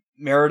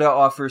 Merida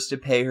offers to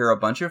pay her a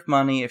bunch of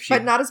money if she...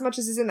 But not as much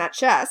as is in that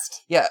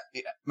chest. Yeah,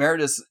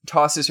 Merida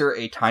tosses her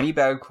a tiny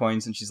bag of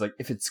coins, and she's like,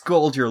 if it's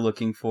gold you're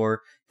looking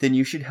for, then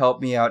you should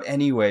help me out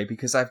anyway,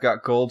 because I've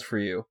got gold for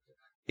you.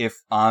 If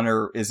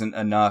honor isn't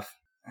enough...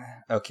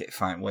 Okay,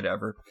 fine,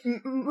 whatever.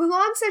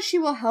 Mulan says she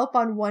will help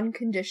on one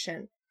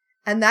condition.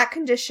 And that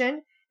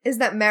condition is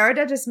that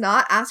Merida does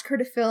not ask her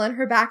to fill in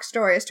her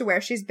backstory as to where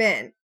she's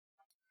been.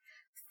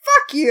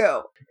 Fuck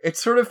you!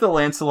 It's sort of the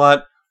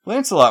Lancelot,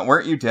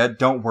 weren't you dead?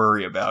 Don't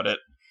worry about it.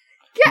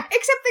 Yeah,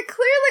 except that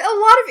clearly a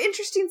lot of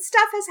interesting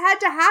stuff has had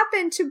to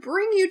happen to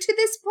bring you to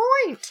this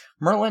point.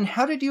 Merlin,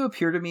 how did you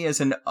appear to me as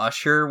an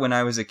usher when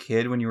I was a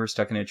kid when you were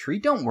stuck in a tree?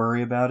 Don't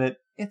worry about it.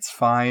 It's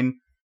fine.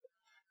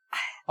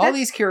 All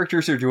these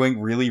characters are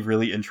doing really,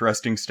 really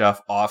interesting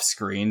stuff off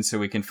screen so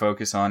we can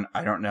focus on,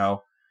 I don't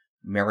know,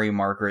 Mary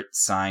Margaret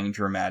sighing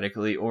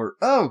dramatically or,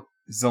 oh,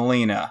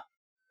 Zelena.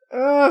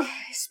 Ugh,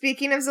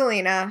 speaking of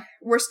Zelena,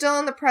 we're still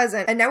in the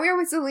present, and now we are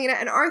with Zelena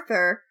and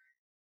Arthur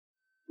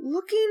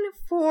looking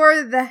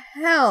for the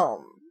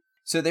helm.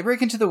 So they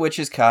break into the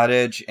witch's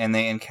cottage and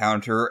they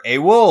encounter a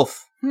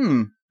wolf.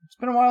 It's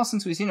been a while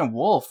since we've seen a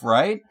wolf,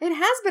 right? It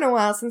has been a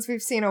while since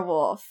we've seen a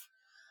wolf.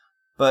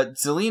 But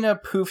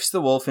Zelena poofs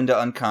the wolf into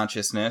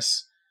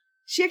unconsciousness.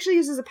 She actually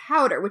uses a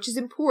powder, which is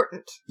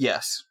important.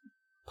 Yes.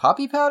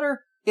 Poppy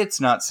powder? It's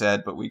not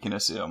said, but we can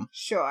assume.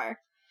 Sure.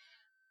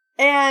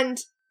 And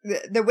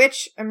the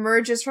witch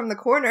emerges from the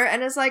corner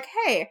and is like,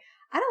 hey,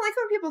 I don't like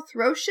when people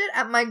throw shit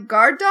at my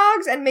guard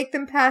dogs and make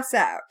them pass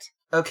out.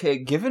 Okay,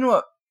 given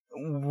what...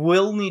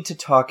 We'll need to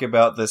talk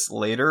about this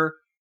later,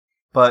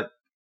 but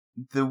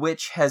the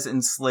witch has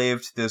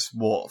enslaved this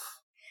wolf.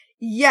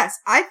 Yes,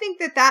 I think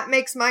that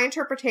makes my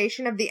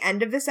interpretation of the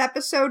end of this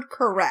episode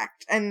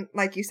correct. And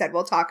like you said,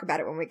 we'll talk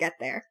about it when we get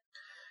there.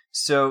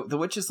 So the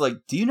witch is like,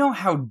 do you know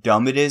how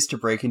dumb it is to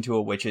break into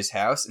a witch's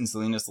house? And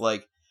Zelena's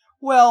like,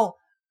 well,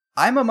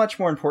 I'm a much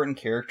more important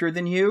character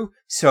than you,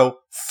 so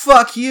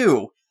fuck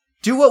you!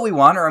 Do what we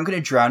want or I'm gonna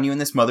drown you in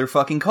this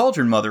motherfucking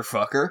cauldron,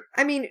 motherfucker.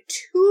 I mean,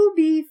 to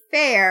be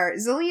fair,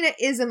 Zelena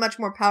is a much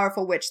more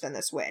powerful witch than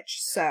this witch,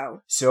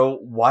 so... So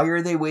why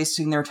are they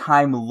wasting their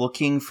time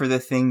looking for the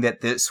thing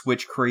that this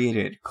witch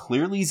created?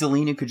 Clearly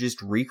Zelena could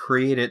just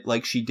recreate it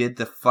like she did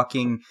the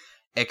fucking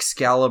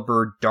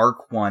Excalibur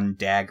Dark One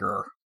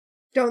dagger.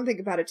 Don't think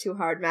about it too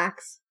hard,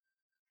 Max.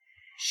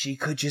 She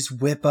could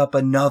just whip up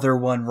another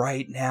one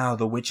right now.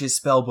 The witch's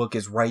spellbook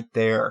is right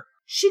there.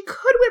 She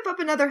could whip up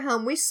another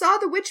helm. We saw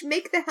the witch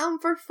make the helm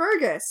for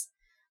Fergus.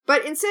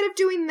 But instead of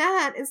doing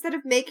that, instead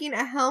of making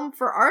a helm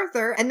for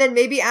Arthur, and then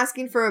maybe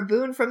asking for a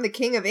boon from the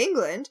King of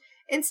England,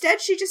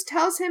 instead she just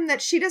tells him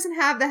that she doesn't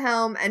have the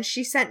helm and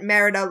she sent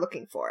Merida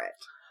looking for it.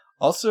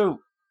 Also,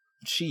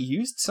 she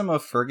used some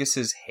of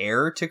Fergus's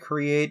hair to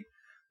create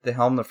the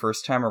helm the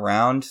first time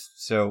around,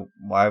 so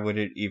why would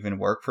it even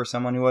work for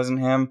someone who wasn't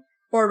him?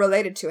 Or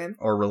related to him.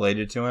 Or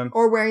related to him.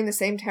 Or wearing the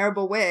same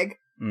terrible wig.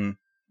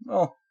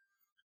 Well,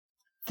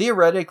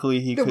 theoretically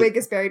he could... The wig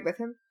is buried with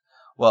him.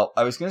 Well,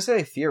 I was going to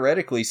say,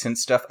 theoretically,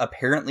 since stuff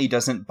apparently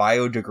doesn't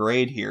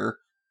biodegrade here,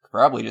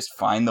 probably just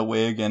find the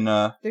wig and,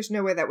 There's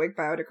no way that wig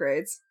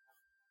biodegrades.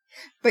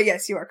 But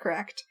yes, you are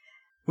correct.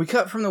 We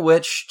cut from the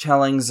witch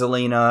telling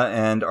Zelena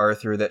and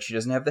Arthur that she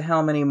doesn't have the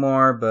helm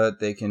anymore, but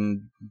they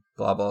can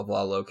blah blah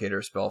blah locate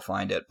her spell,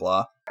 find it,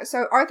 blah.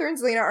 So Arthur and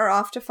Zelena are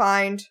off to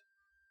find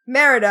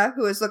Merida,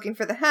 who is looking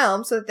for the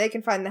helm, so that they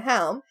can find the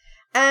helm.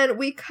 And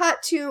we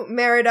cut to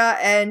Merida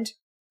and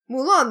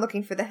Mulan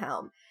looking for the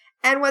helm.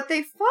 And what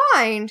they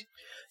find...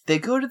 They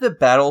go to the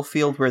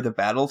battlefield where the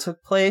battle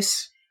took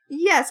place.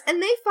 Yes,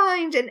 and they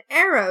find an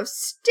arrow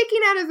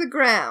sticking out of the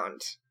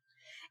ground.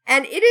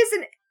 And it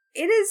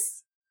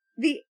is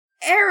the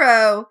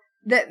arrow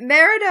that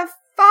Merida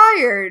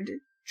fired,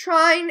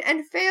 trying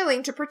and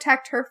failing to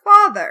protect her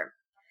father.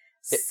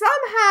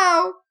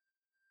 Somehow,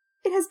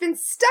 it has been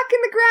stuck in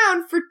the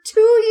ground for 2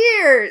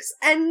 years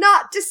and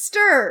not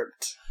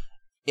disturbed.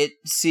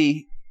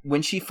 See,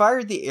 when she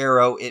fired the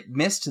arrow, it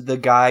missed the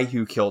guy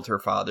who killed her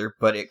father,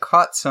 but it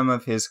caught some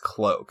of his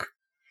cloak.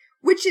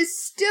 Which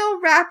is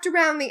still wrapped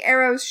around the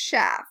arrow's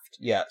shaft.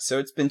 Yeah, so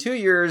it's been 2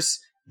 years.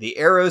 The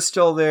arrow's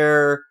still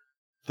there.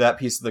 That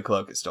piece of the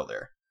cloak is still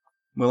there.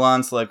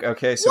 Mulan's like,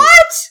 okay, so...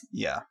 What?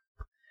 Yeah.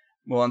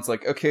 Mulan's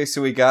like, okay,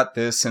 so we got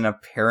this, and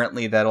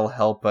apparently that'll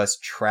help us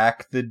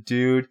track the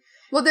dude.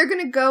 Well, they're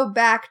gonna go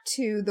back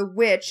to the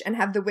witch and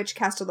have the witch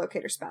cast a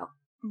locator spell.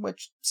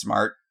 Which,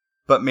 smart.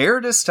 But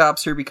Merida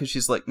stops her because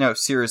she's like, no,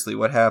 seriously,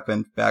 what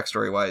happened,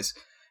 backstory-wise?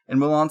 And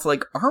Mulan's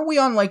like, aren't we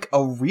on, like,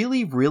 a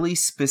really, really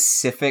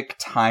specific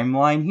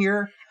timeline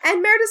here?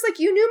 And Merida's like,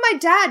 you knew my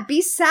dad.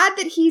 Be sad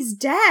that he's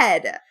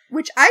dead.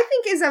 Which I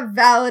think is a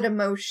valid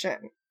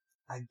emotion.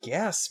 I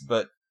guess,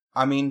 but,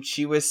 I mean,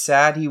 she was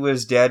sad he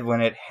was dead when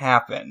it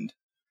happened.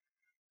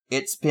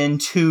 It's been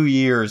 2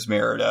 years,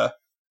 Merida.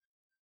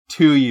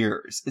 2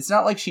 years. It's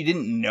not like she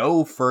didn't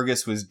know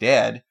Fergus was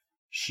dead.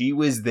 She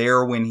was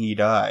there when he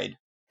died.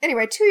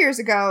 Anyway, 2 years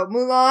ago,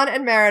 Mulan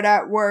and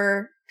Merida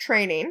were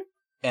training.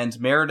 And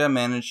Merida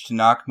managed to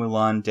knock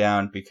Mulan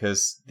down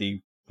because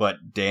the,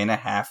 day and a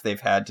half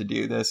they've had to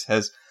do this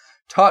has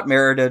taught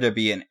Merida to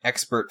be an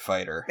expert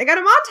fighter. They got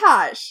a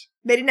montage!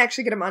 They didn't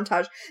actually get a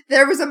montage.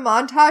 There was a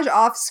montage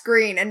off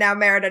screen, and now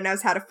Merida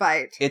knows how to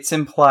fight. It's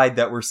implied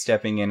that we're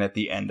stepping in at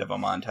the end of a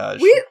montage.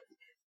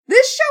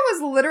 This show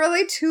was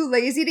literally too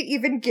lazy to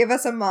even give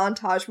us a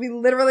montage. We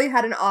literally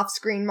had an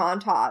off-screen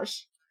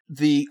montage.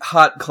 The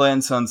hot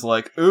clan son's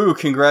like, ooh,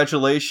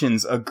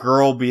 congratulations, a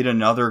girl beat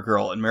another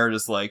girl. And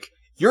Merida's like,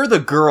 you're the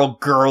girl,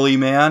 girly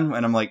man.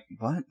 And I'm like,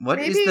 what? What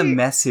is the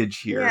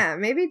message here? Yeah,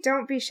 maybe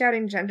don't be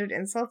shouting gendered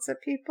insults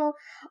at people.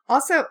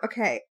 Also,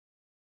 okay,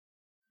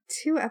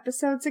 2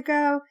 episodes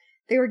ago,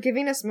 they were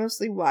giving us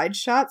mostly wide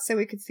shots so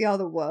we could see all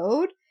the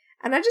woad.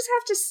 And I just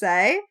have to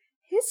say,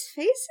 his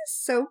face is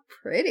so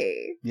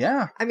pretty.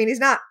 Yeah. I mean, he's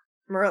not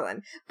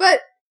Merlin,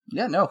 but...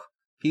 Yeah, no.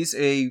 He's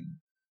a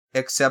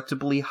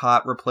acceptably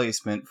hot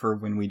replacement for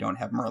when we don't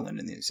have Merlin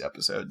in these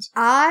episodes.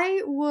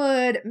 I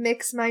would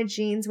mix my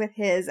genes with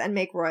his and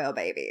make royal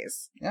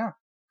babies. Yeah.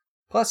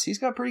 Plus, he's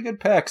got pretty good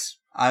pecs.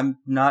 I'm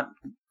not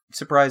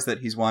surprised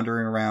that he's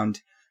wandering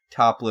around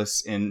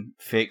topless in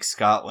fake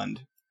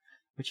Scotland.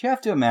 Which you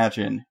have to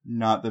imagine,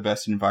 not the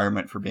best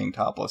environment for being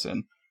topless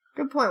in.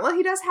 Good point. Well,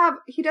 he does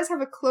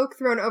have a cloak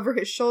thrown over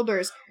his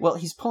shoulders. Well,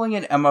 he's pulling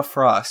an Emma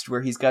Frost,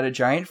 where he's got a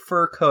giant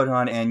fur coat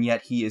on, and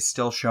yet he is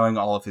still showing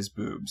all of his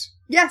boobs.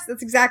 Yes,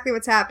 that's exactly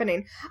what's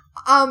happening.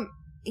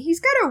 He's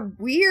got a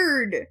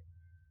weird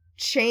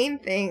chain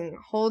thing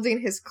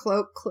holding his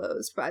cloak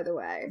closed, by the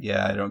way.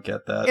 Yeah, I don't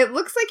get that. It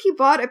looks like he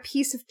bought a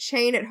piece of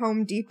chain at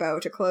Home Depot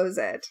to close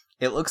it.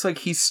 It looks like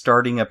he's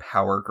starting a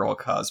Power Girl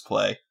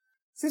cosplay.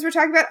 Since we're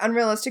talking about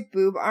unrealistic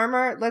boob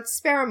armor, let's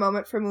spare a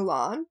moment for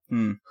Mulan,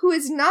 who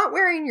is not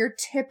wearing your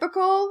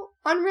typical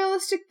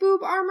unrealistic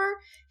boob armor.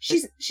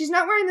 She's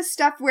not wearing the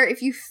stuff where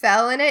if you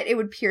fell in it, it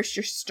would pierce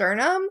your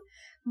sternum,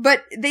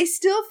 but they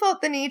still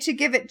felt the need to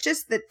give it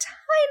just the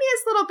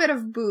tiniest little bit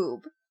of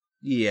boob.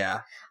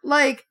 Yeah.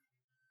 Like,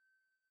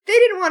 they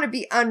didn't want to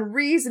be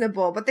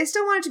unreasonable, but they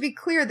still wanted to be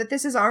clear that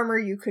this is armor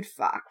you could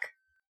fuck.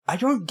 I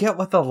don't get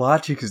what the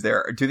logic is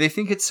there. Do they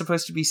think it's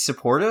supposed to be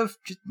supportive?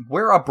 Just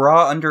wear a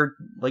bra under,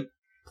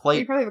 plate.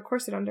 You probably have a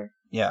corset under.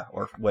 Yeah,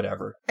 or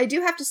whatever. I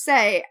do have to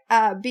say,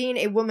 being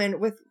a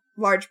woman with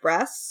large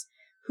breasts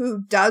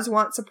who does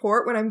want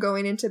support when I'm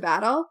going into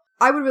battle,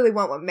 I would really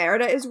want what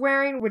Merida is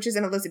wearing, which is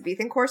an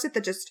Elizabethan corset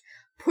that just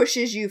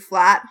pushes you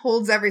flat,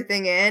 holds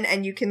everything in,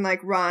 and you can,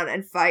 run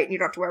and fight, and you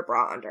don't have to wear a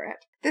bra under it.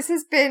 This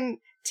has been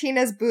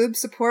Tina's Boob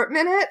Support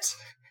Minute.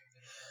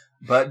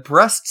 But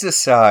breasts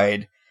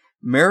aside,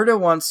 Merida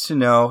wants to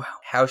know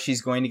how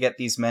she's going to get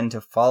these men to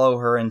follow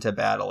her into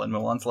battle, and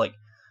Mulan's like,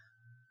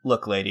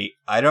 look, lady,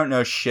 I don't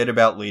know shit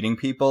about leading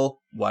people.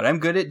 What I'm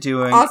good at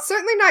doing...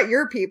 certainly not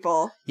your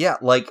people. Yeah,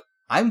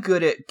 I'm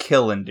good at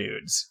killing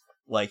dudes.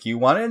 You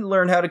want to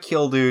learn how to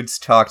kill dudes,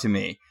 talk to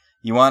me.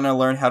 You want to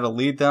learn how to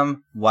lead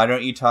them? Why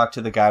don't you talk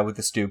to the guy with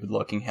the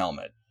stupid-looking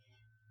helmet?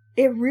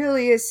 It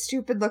really is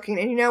stupid-looking,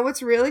 and you know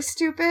what's really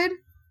stupid?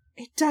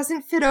 It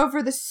doesn't fit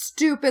over the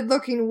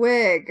stupid-looking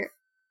wig.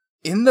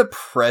 In the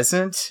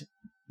present,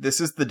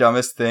 this is the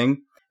dumbest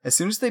thing. As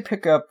soon as they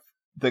pick up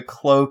the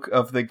cloak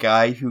of the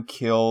guy who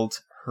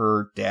killed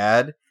her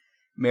dad,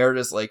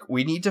 Merida's like,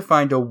 we need to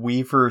find a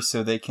weaver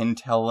so they can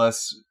tell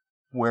us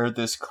where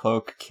this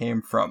cloak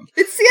came from.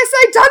 It's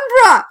CSI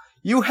Dunbra!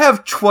 You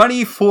have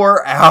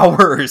 24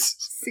 hours!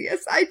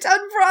 CSI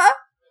Dunbra!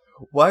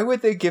 Why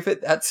would they give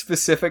it that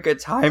specific a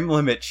time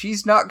limit?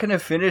 She's not gonna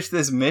finish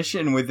this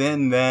mission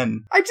within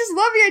then. I just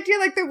love the idea,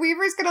 the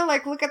Weaver's gonna,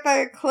 look at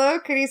the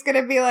cloak, and he's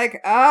gonna be like,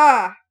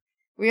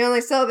 we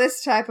only sell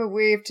this type of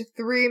weave to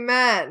 3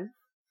 men.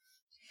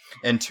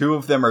 And 2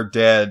 of them are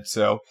dead,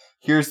 so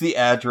here's the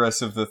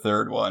address of the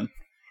 3rd one.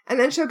 And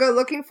then she'll go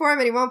looking for him,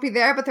 and he won't be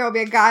there, but there'll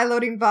be a guy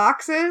loading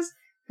boxes,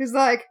 who's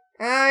like,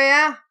 oh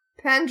yeah,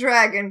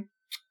 Pendragon.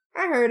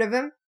 I heard of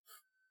him.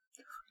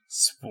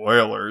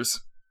 Spoilers.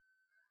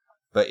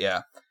 But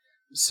yeah.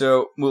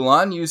 So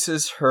Mulan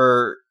uses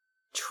her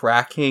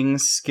tracking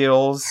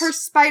skills. Her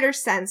spider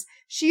sense.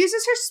 She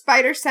uses her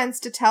spider sense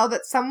to tell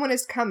that someone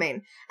is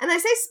coming. And I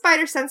say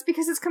spider sense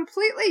because it's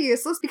completely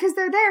useless because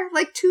they're there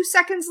 2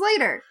 seconds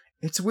later.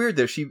 It's weird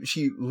though.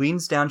 She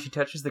leans down, she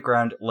touches the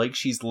ground like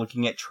she's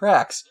looking at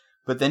tracks,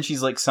 but then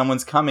she's like,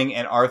 someone's coming,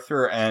 and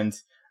Arthur and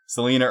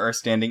Zelena are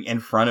standing in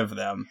front of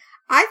them.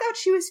 I thought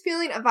she was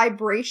feeling a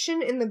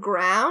vibration in the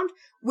ground,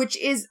 which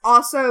is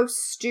also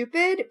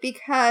stupid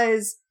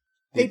because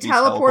they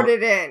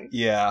teleported in.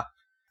 Yeah.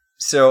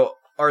 So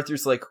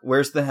Arthur's like,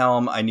 where's the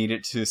helm? I need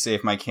it to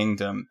save my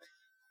kingdom.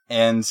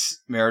 And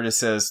Merida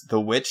says, the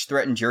witch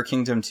threatened your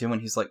kingdom too?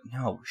 And he's like,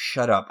 no,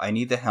 shut up. I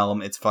need the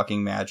helm. It's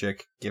fucking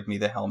magic. Give me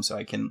the helm so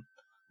I can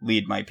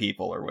lead my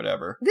people or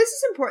whatever. This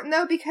is important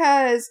though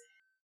because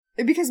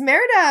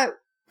Merida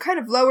kind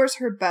of lowers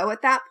her bow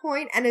at that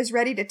point and is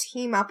ready to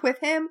team up with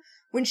him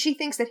when she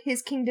thinks that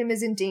his kingdom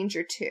is in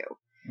danger too.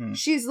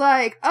 She's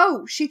like,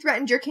 oh, she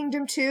threatened your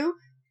kingdom too?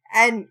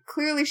 And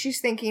clearly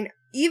she's thinking,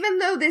 even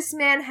though this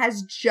man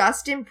has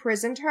just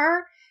imprisoned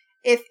her,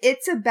 if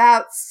it's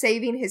about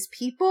saving his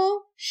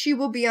people, she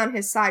will be on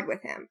his side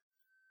with him.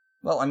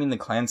 Well, I mean, the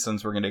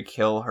Clansons were going to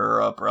kill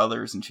her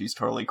brothers, and she's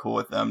totally cool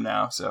with them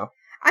now, so...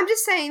 I'm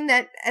just saying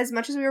that as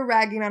much as we were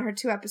ragging on her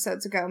 2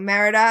 episodes ago,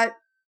 Merida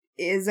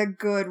is a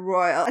good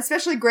royal,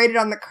 especially graded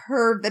on the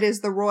curve that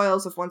is the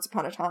royals of Once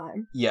Upon a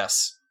Time.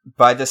 Yes.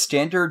 By the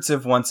standards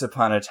of Once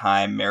Upon a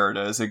Time,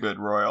 Merida is a good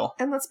royal.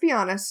 And let's be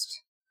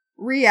honest,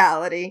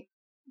 reality.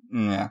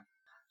 Yeah.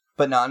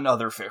 But not in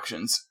other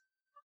fictions.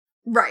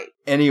 Right.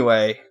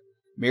 Anyway,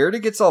 Merida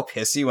gets all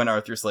pissy when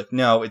Arthur's like,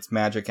 no, it's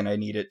magic and I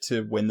need it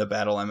to win the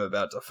battle I'm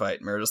about to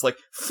fight. Merida's like,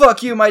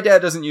 fuck you, my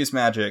dad doesn't use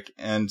magic.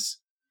 And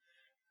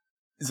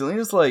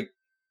Zelena's like,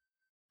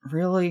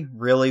 really?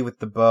 Really with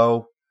the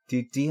bow?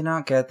 Do you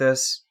not get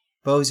this?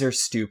 Bows are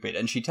stupid.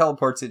 And she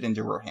teleports it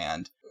into her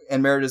hand.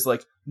 And Merida's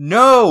like,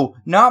 no,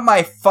 not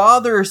my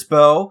father's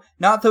bow.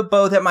 Not the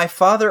bow that my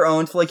father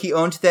owned, like he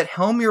owned that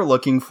helm you're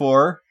looking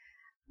for.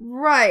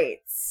 Right.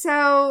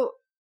 So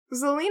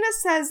Zelena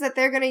says that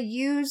they're going to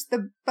use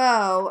the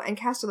bow and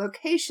cast a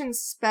location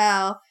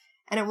spell,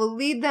 and it will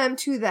lead them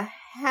to the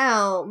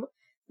helm.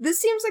 This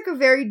seems like a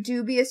very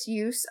dubious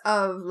use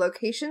of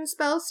location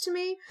spells to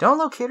me. Don't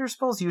locator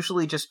spells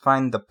usually just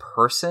find the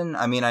person?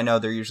 I mean, I know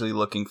they're usually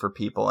looking for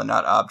people and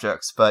not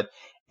objects, but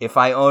if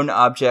I own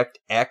object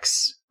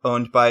X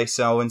owned by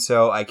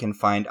so-and-so, I can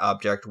find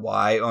object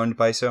Y owned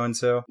by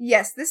so-and-so.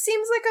 Yes, this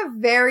seems like a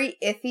very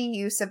iffy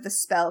use of the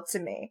spell to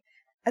me.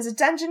 As a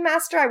dungeon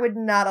master, I would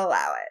not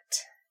allow it.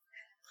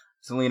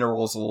 Zelena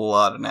rolls a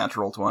lot of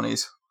natural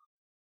 20s.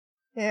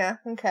 Yeah,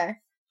 okay.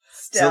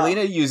 Still.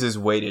 Zelena uses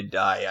weighted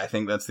die. I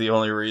think that's the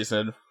only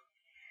reason.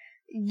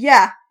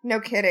 Yeah, no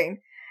kidding.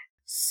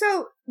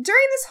 So,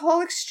 during this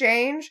whole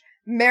exchange,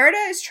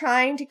 Merida is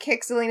trying to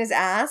kick Zelena's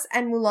ass,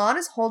 and Mulan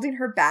is holding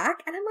her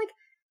back, and I'm like,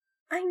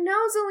 I know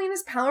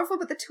Zelena's powerful,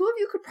 but the two of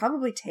you could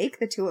probably take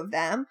the two of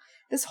them.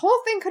 This whole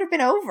thing could have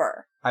been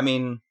over. I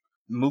mean,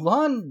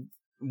 Mulan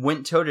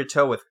went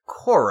toe-to-toe with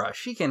Korra.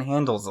 She can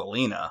handle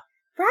Zelena.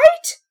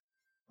 Right?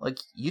 Like,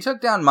 you took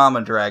down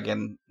Mama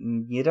Dragon.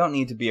 You don't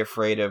need to be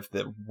afraid of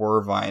the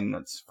Whirlvine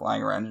that's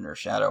flying around in her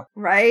shadow.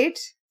 Right?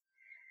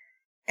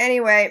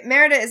 Anyway,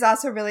 Merida is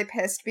also really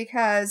pissed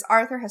because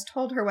Arthur has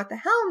told her what the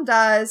helm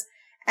does,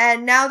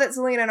 and now that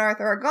Zelena and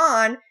Arthur are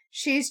gone,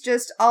 she's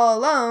just all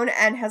alone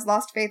and has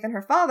lost faith in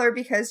her father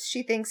because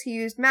she thinks he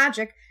used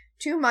magic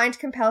to mind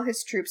compel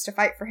his troops to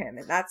fight for him,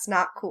 and that's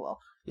not cool.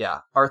 Yeah,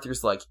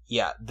 Arthur's like,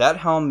 yeah, that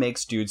helm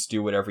makes dudes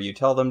do whatever you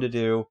tell them to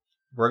do.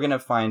 We're gonna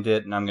find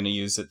it, and I'm gonna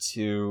use it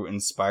to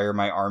inspire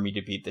my army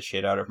to beat the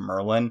shit out of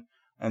Merlin.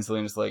 And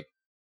Zelena's like,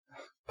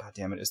 God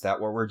damn it, is that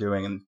what we're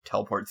doing? And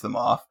teleports them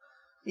off.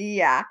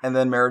 Yeah. And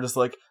then Merida's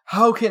like,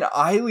 how can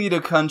I lead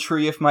a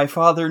country if my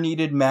father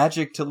needed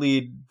magic to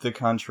lead the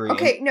country?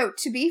 Okay, no,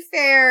 to be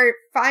fair,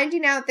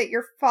 finding out that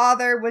your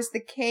father was the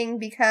king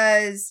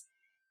because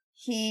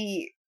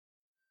he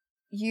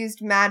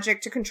used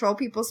magic to control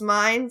people's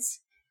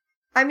minds,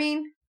 I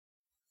mean,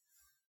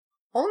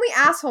 only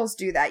assholes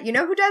do that. You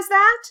know who does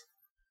that?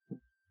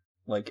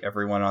 Like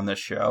everyone on this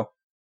show.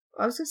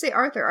 I was going to say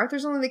Arthur.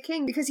 Arthur's only the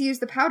king because he used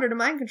the powder to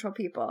mind control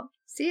people.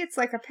 See, it's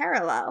like a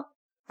parallel.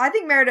 I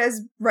think Merida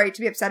is right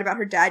to be upset about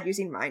her dad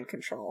using mind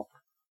control.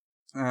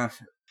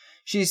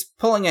 She's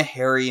pulling a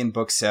Harry in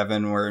book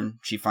 7 where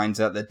she finds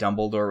out that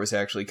Dumbledore was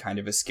actually kind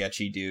of a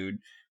sketchy dude.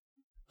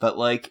 But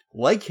like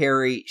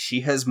Harry,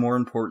 she has more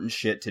important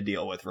shit to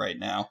deal with right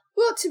now.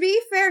 Well, to be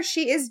fair,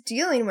 she is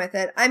dealing with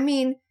it. I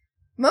mean,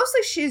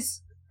 mostly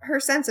her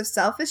sense of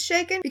self is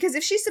shaken, because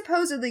if she's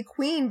supposedly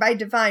queen by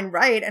divine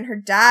right and her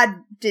dad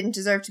didn't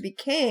deserve to be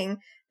king,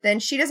 then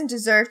she doesn't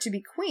deserve to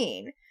be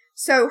queen.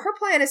 So her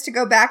plan is to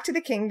go back to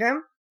the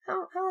kingdom.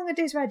 How long a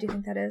day's ride do you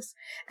think that is?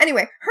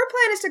 Anyway, her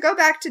plan is to go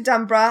back to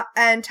Dumbra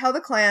and tell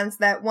the clans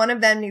that one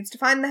of them needs to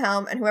find the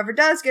helm, and whoever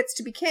does gets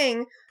to be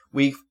king.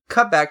 We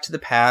cut back to the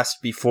past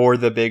before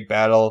the big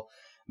battle.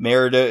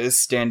 Merida is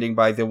standing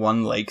by the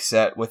one lake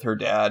set with her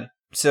dad.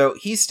 So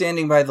he's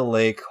standing by the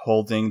lake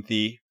holding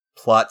the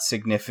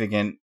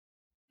plot-significant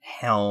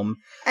helm.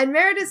 And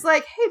Merida's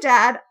like, hey,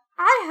 Dad,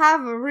 I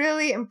have a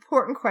really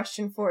important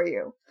question for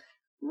you.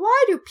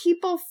 Why do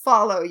people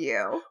follow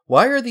you?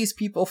 Why are these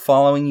people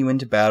following you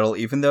into battle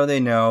even though they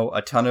know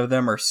a ton of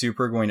them are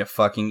super going to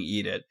fucking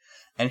eat it?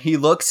 And he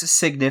looks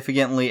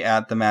significantly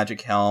at the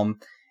magic helm,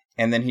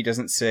 and then he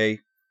doesn't say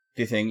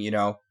the thing,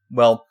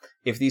 well,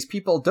 if these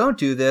people don't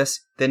do this,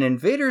 then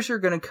invaders are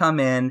going to come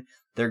in,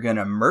 they're going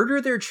to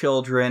murder their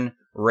children,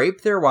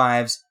 rape their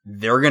wives,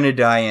 they're going to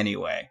die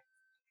anyway.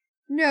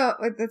 No,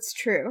 that's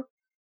true.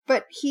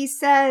 But he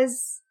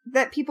says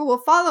that people will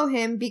follow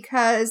him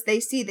because they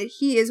see that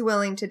he is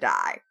willing to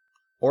die.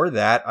 Or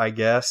that, I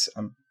guess.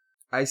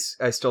 I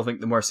still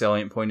think the more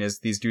salient point is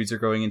these dudes are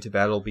going into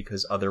battle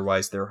because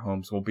otherwise their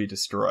homes will be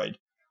destroyed.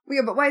 Well,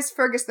 yeah, but why is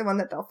Fergus the one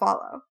that they'll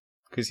follow?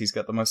 Because he's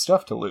got the most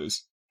stuff to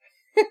lose.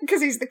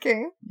 Because he's the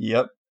king?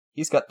 Yep.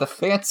 He's got the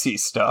fancy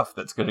stuff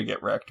that's going to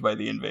get wrecked by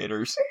the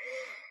invaders.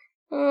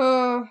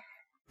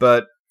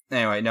 But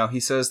anyway, no, he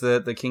says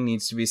that the king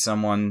needs to be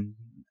someone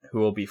who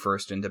will be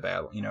first into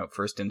battle.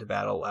 First into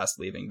battle, last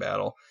leaving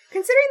battle.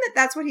 Considering that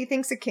that's what he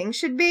thinks a king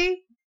should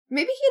be,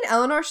 maybe he and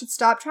Eleanor should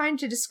stop trying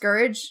to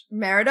discourage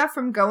Merida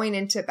from going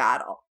into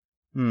battle.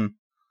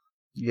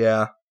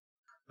 Yeah.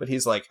 But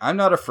he's like, I'm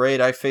not afraid,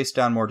 I faced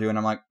down Mor'du. And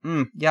I'm like,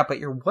 yeah, but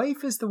your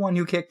wife is the one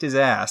who kicked his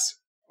ass.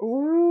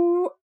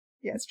 Ooh.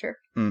 Yeah, it's true.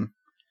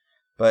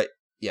 But,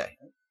 yeah.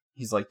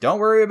 He's like, don't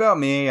worry about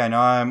me. I know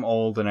I'm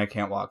old and I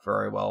can't walk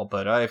very well,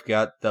 but I've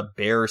got the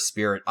bear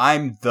spirit.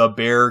 I'm the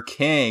Bear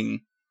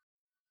King.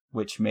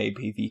 Which may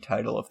be the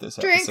title of this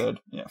episode.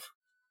 Yeah.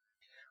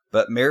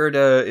 But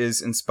Merida is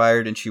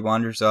inspired and she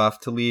wanders off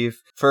to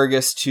leave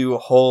Fergus to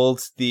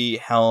hold the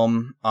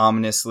helm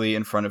ominously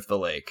in front of the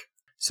lake.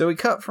 So we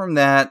cut from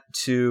that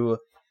to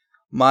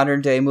modern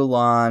day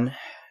Mulan,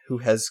 who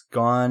has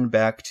gone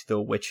back to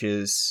the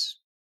witch's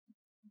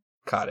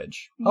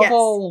cottage. Yes.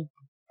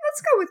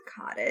 Let's go with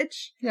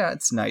cottage. Yeah,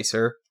 it's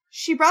nicer.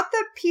 She brought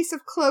the piece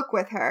of cloak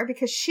with her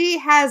because she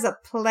has a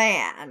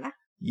plan.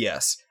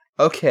 Yes.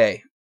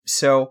 Okay,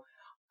 so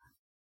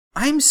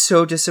I'm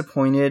so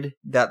disappointed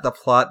that the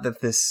plot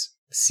that this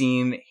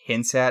scene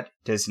hints at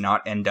does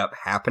not end up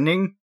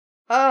happening.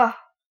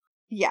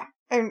 Yeah.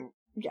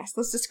 Yes,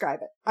 let's describe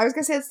it. I was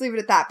going to say let's leave it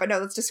at that, but no,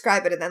 let's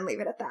describe it and then leave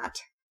it at that.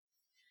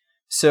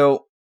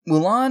 So,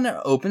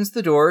 Mulan opens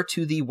the door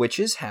to the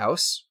witch's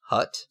house,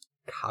 hut,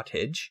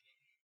 cottage,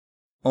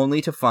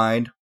 only to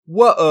find,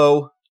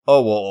 whoa,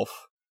 a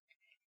wolf.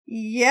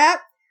 Yep.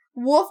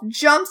 Wolf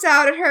jumps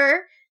out at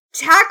her,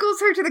 tackles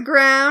her to the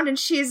ground, and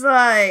she's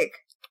like...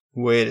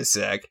 Wait a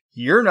sec.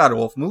 You're not a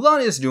wolf.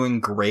 Mulan is doing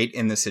great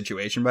in this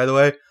situation, by the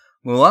way.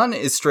 Mulan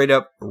is straight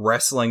up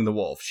wrestling the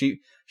wolf. She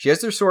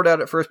has her sword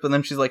out at first, but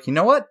then she's like, you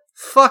know what?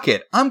 Fuck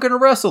it. I'm gonna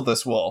wrestle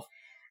this wolf.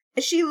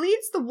 She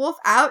leads the wolf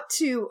out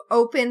to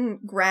open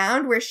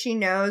ground where she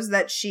knows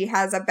that she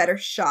has a better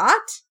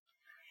shot.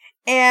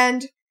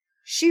 And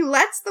she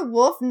lets the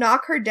wolf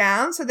knock her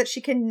down so that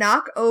she can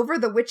knock over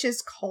the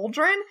witch's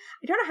cauldron.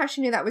 I don't know how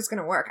she knew that was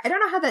going to work. I don't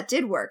know how that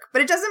did work,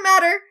 but it doesn't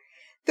matter.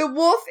 The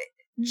wolf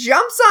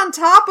jumps on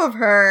top of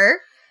her.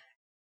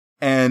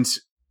 And,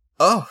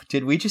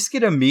 did we just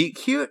get a meet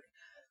cute?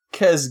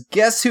 'Cause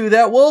guess who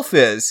that wolf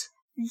is?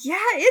 Yeah,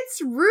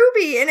 it's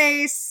Ruby in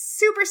a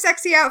super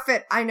sexy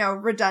outfit. I know,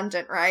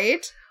 redundant,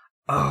 right?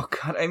 Oh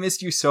god, I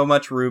missed you so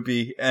much,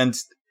 Ruby. And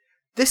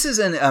this is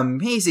an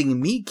amazing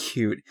meet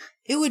cute.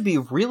 It would be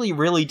really,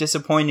 really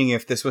disappointing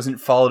if this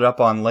wasn't followed up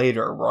on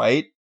later,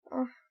 right?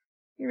 Oh,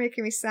 you're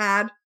making me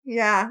sad.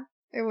 Yeah,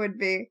 it would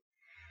be.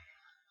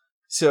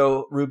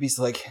 So Ruby's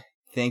like,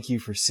 thank you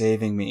for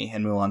saving me.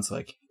 And Mulan's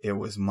like, it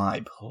was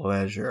my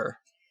pleasure.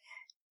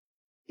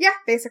 Yeah,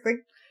 basically.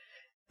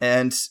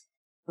 And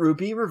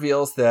Ruby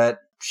reveals that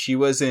she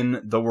was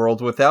in the world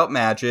without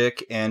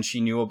magic, and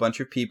she knew a bunch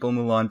of people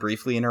Mulan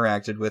briefly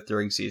interacted with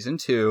during season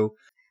 2.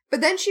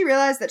 But then she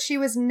realized that she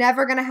was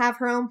never going to have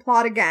her own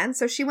plot again,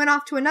 so she went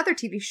off to another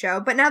TV show,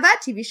 but now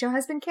that TV show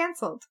has been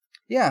cancelled.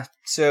 Yeah,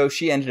 so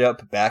she ended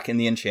up back in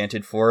the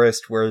Enchanted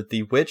Forest where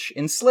the witch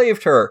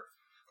enslaved her.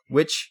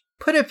 Which,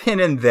 put a pin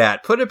in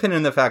that. Put a pin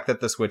in the fact that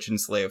this witch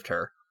enslaved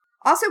her.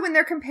 Also, when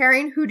they're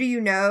comparing Who Do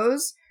You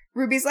Knows,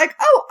 Ruby's like,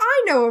 oh,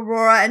 I know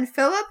Aurora and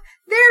Philip.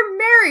 They're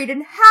married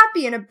and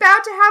happy and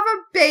about to have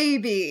a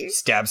baby.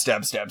 Stab,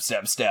 stab, stab,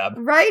 stab, stab.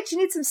 Right? You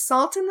need some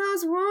salt in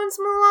those wounds,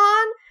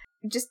 Mulan?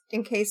 Just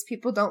in case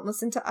people don't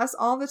listen to us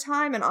all the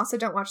time and also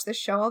don't watch this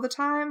show all the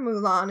time,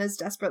 Mulan is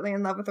desperately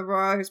in love with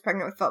Aurora, who's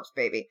pregnant with Philip's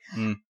baby.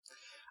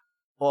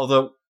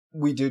 Although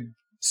we did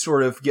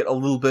sort of get a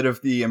little bit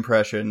of the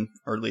impression,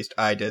 or at least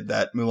I did,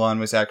 that Mulan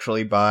was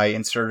actually bi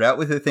and started out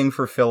with a thing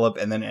for Philip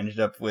and then ended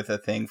up with a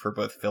thing for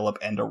both Philip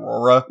and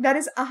Aurora. That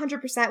is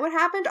 100% what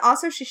happened.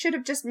 Also, she should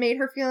have just made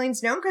her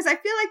feelings known, because I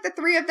feel like the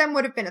three of them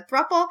would have been a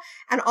throuple,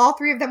 and all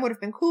three of them would have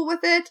been cool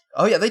with it.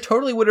 Oh yeah, they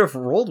totally would have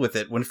rolled with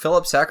it. When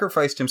Philip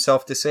sacrificed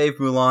himself to save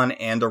Mulan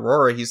and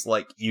Aurora, he's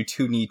like, you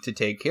two need to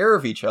take care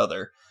of each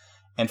other.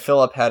 And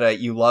Philip had a,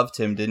 you loved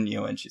him, didn't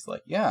you? And she's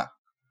like, yeah,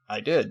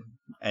 I did.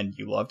 And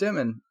you loved him?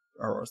 And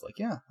Aurora's like,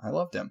 yeah, I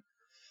loved him.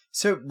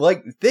 So,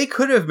 like, they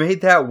could have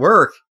made that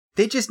work.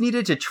 They just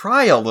needed to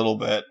try a little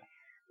bit.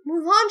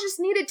 Mulan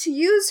just needed to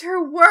use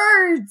her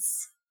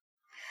words.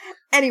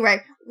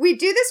 Anyway, we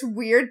do this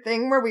weird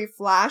thing where we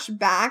flash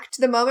back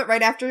to the moment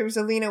right after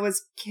Zelina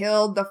was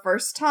killed the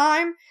first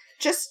time,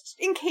 just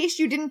in case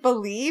you didn't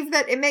believe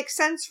that it makes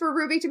sense for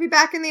Ruby to be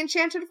back in the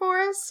Enchanted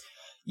Forest.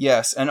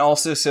 Yes, and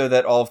also so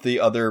that all of the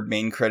other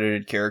main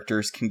credited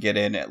characters can get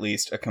in at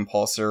least a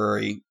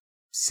compulsory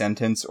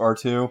sentence or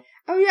two.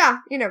 Oh yeah,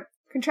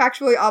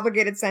 contractually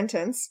obligated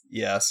sentence.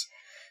 Yes.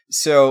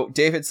 So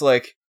David's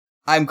like,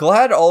 I'm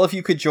glad all of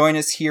you could join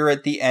us here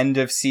at the end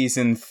of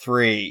season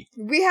 3.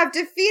 We have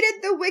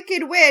defeated the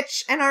Wicked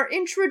Witch and are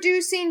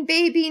introducing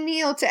Baby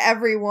Neil to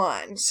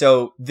everyone.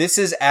 So this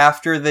is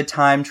after the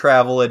time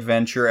travel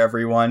adventure,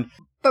 everyone.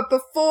 But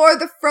before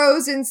the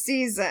Frozen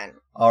season.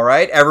 All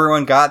right,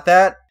 everyone got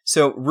that?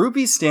 So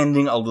Ruby's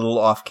standing a little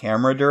off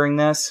camera during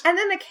this. And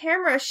then the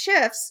camera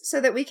shifts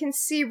so that we can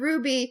see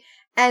Ruby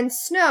and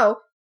Snow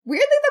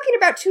weirdly looking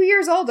about 2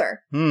 years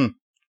older.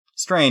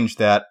 Strange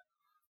that.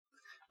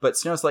 But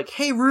Snow's like,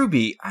 hey,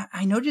 Ruby,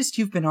 I noticed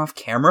you've been off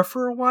camera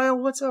for a while.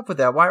 What's up with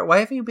that? Why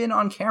haven't you been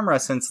on camera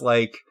since,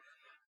 what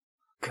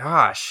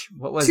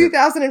was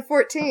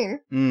 2014.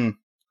 it?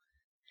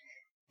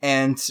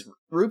 And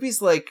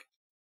Ruby's like,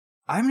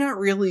 I'm not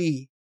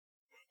really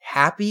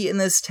happy in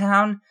this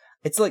town.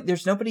 It's like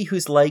there's nobody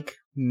who's like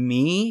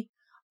me.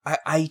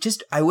 I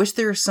wish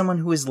there was someone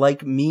who is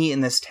like me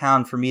in this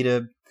town for me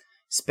to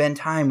spend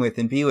time with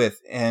and be with.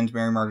 And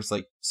Mary Margaret's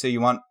like, so you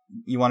want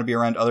to be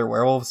around other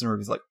werewolves? And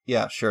Ruby's like,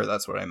 yeah, sure,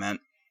 that's what I meant.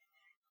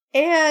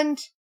 And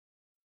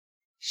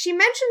she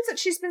mentions that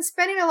she's been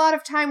spending a lot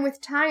of time with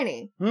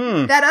Tiny.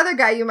 That other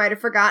guy you might have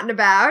forgotten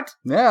about.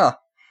 Yeah.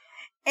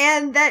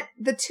 And that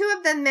the two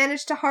of them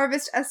managed to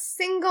harvest a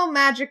single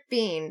magic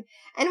bean.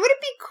 And would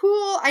it be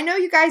cool, I know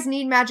you guys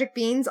need magic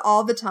beans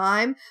all the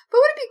time, but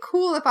would it be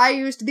cool if I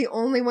used the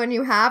only one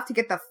you have to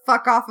get the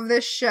fuck off of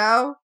this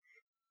show?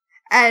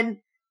 And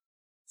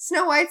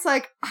Snow White's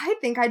like, I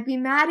think I'd be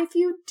mad if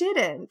you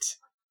didn't.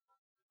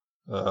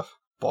 Ugh,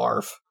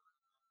 barf.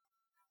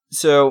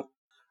 So,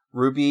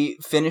 Ruby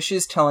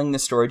finishes telling the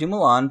story to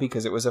Mulan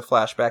because it was a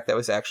flashback that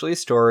was actually a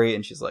story,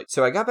 and she's like,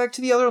 so I got back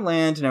to the other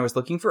land, and I was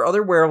looking for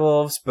other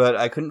werewolves, but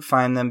I couldn't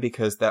find them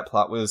because that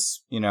plot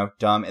was,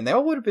 dumb, and they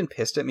all would have been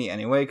pissed at me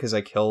anyway because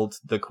I killed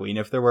the queen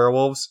of the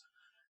werewolves,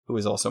 who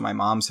is also my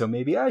mom, so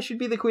maybe I should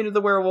be the queen of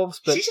the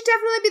werewolves, but she should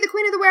definitely be the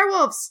queen of the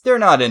werewolves. They're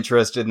not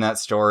interested in that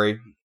story.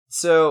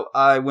 So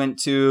I went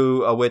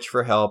to a witch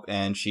for help,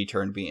 and she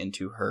turned me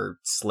into her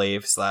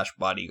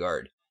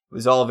slave/bodyguard. It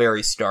was all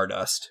very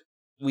Stardust.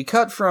 We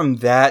cut from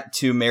that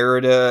to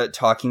Merida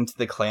talking to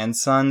the clan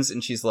sons,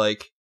 and she's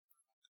like,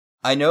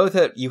 I know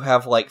that you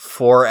have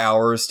 4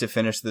 hours to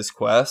finish this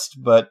quest,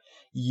 but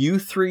you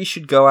 3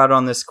 should go out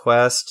on this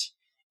quest,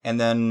 and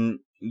then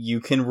you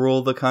can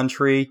rule the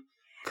country,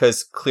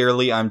 because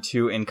clearly I'm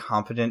too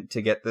incompetent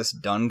to get this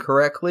done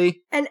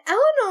correctly. And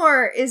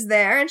Eleanor is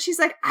there, and she's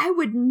like, I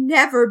would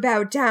never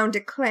bow down to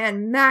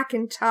Clan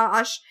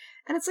Macintosh.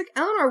 And it's like,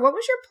 Eleanor, what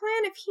was your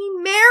plan if he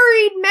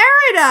married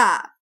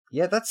Merida?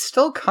 Yeah, that's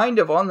still kind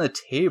of on the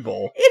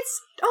table.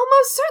 It's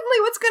almost certainly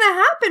what's going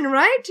to happen,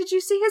 right? Did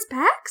you see his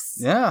pecs?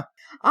 Yeah.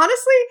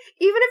 Honestly,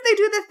 even if they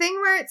do the thing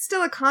where it's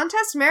still a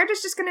contest,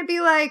 Merida's just going to be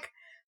like,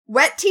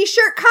 wet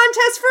t-shirt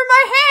contest for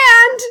my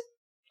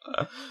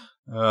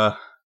hand!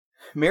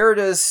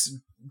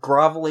 Merida's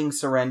groveling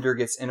surrender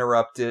gets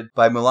interrupted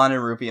by Mulan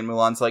and Ruby, and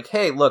Mulan's like,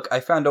 hey, look, I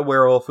found a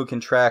werewolf who can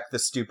track the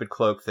stupid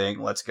cloak thing.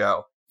 Let's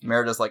go.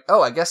 Merida's like,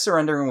 oh, I guess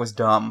surrendering was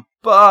dumb.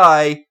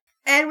 Bye!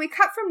 And we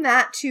cut from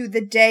that to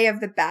the day of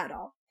the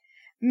battle.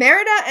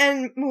 Merida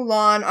and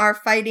Mulan are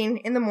fighting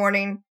in the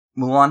morning.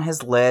 Mulan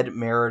has led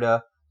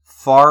Merida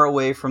far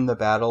away from the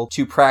battle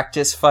to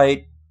practice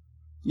fight,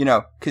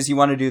 because you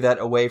want to do that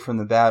away from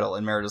the battle.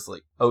 And Merida's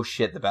like, oh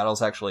shit, the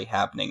battle's actually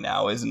happening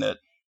now, isn't it?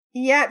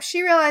 Yep,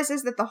 she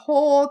realizes that the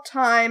whole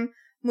time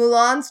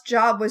Mulan's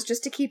job was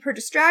just to keep her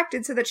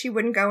distracted so that she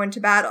wouldn't go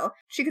into battle.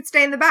 She could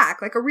stay in the back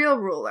like a real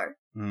ruler.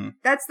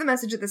 That's the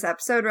message of this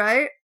episode,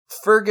 right?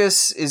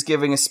 Fergus is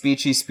giving a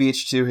speechy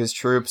speech to his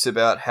troops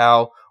about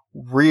how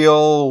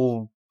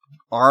real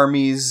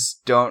armies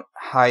don't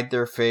hide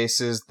their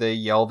faces. They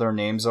yell their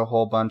names a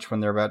whole bunch when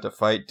they're about to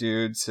fight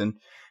dudes. And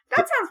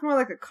that sounds more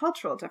like a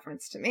cultural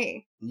difference to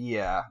me.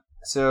 Yeah.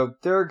 So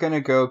they're gonna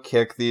go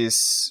kick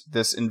this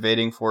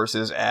invading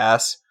force's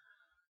ass.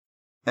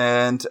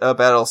 And a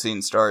battle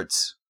scene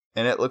starts.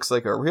 And it looks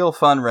like a real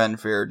fun Ren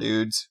Fair,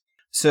 dudes.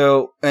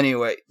 So,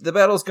 anyway, the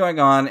battle's going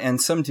on,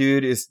 and some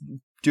dude is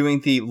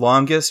doing the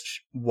longest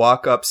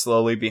walk up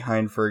slowly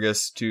behind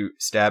Fergus to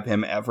stab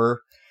him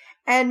ever.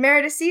 And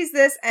Merida sees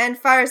this and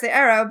fires the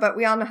arrow, but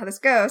we all know how this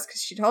goes,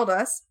 because she told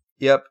us.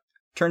 Yep.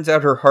 Turns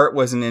out her heart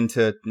wasn't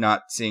into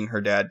not seeing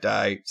her dad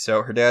die,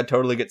 so her dad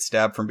totally gets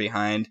stabbed from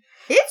behind.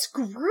 It's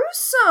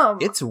gruesome!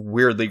 It's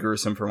weirdly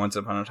gruesome for Once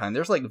Upon a Time.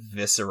 There's,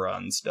 viscera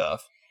and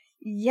stuff.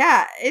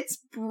 Yeah,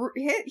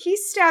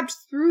 he's stabbed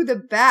through the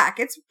back.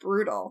 It's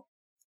brutal.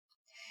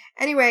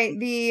 Anyway,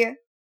 the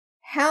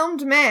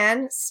helmed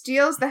man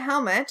steals the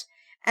helmet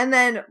and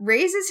then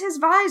raises his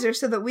visor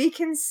so that we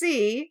can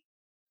see...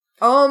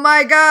 Oh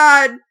my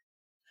god!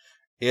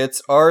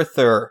 It's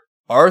Arthur.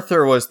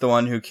 Arthur was the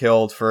one who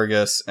killed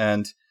Fergus,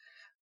 and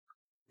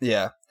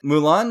yeah.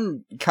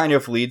 Mulan kind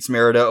of leads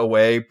Merida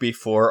away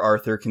before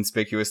Arthur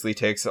conspicuously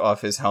takes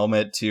off his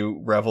helmet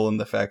to revel in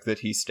the fact that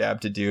he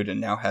stabbed a dude and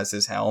now has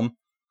his helm.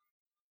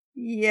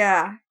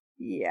 Yeah.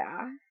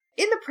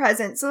 In the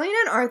present, Zelina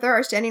and Arthur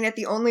are standing at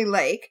the only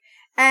lake,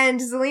 and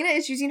Zelina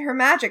is using her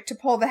magic to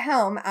pull the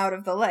helm out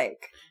of the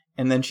lake.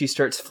 And then she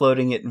starts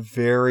floating it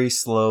very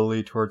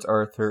slowly towards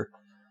Arthur.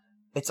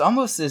 It's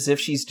almost as if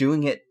she's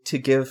doing it to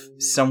give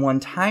someone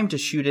time to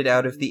shoot it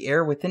out of the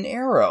air with an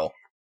arrow.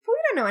 But we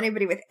don't know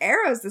anybody with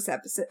arrows this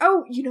episode.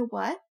 Oh, you know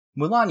what?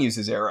 Mulan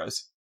uses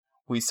arrows.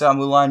 We saw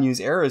Mulan use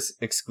arrows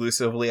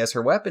exclusively as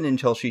her weapon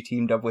until she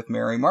teamed up with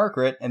Mary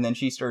Margaret, and then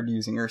she started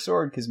using her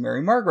sword because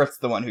Mary Margaret's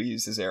the one who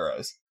uses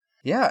arrows.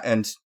 Yeah,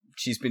 and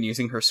she's been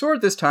using her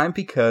sword this time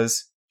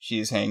because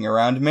she's hanging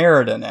around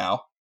Merida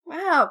now.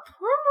 Wow,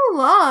 poor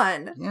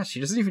Mulan. Yeah,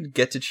 she doesn't even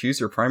get to choose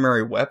her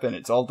primary weapon.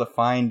 It's all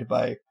defined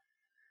by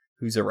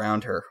who's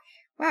around her.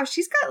 Wow,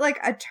 she's got like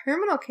a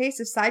terminal case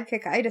of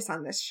sidekick-itis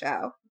on this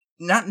show.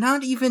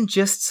 Not even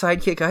just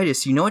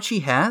sidekick-itis. You know what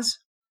she has?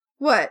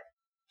 What?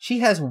 She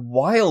has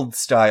wild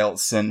style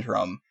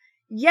syndrome.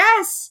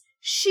 Yes,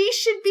 she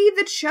should be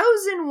the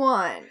chosen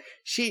one.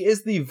 She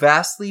is the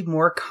vastly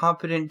more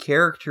competent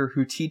character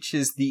who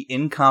teaches the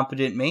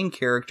incompetent main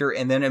character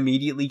and then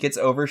immediately gets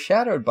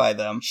overshadowed by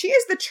them. She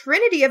is the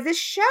trinity of this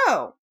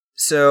show.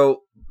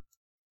 So,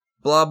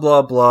 blah,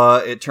 blah, blah.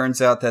 It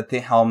turns out that the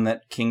helm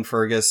that King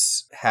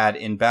Fergus had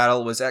in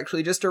battle was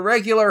actually just a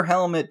regular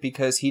helmet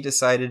because he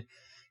decided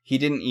he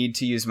didn't need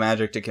to use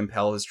magic to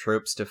compel his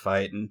troops to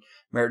fight. And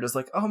Merida's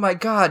like, oh my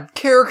god,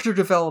 character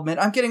development.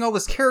 I'm getting all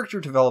this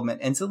character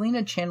development. And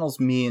Zelina channels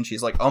me and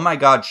she's like, oh my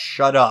god,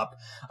 shut up.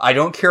 I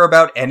don't care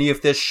about any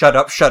of this. Shut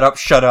up, shut up,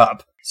 shut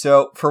up.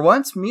 So for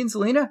once, me and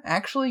Zelina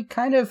actually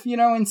kind of,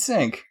 in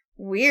sync.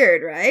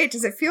 Weird, right?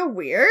 Does it feel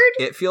weird?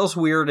 It feels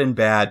weird and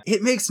bad.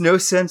 It makes no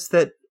sense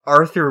that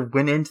Arthur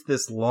went into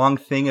this long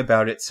thing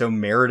about it so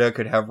Merida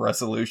could have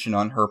resolution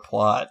on her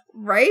plot.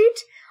 Right?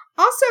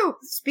 Also,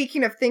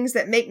 speaking of things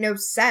that make no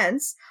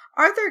sense,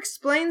 Arthur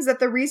explains that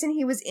the reason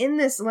he was in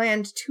this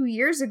land 2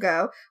 years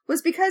ago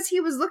was because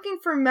he was looking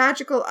for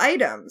magical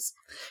items.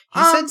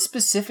 He said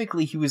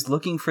specifically he was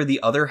looking for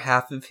the other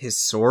half of his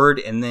sword,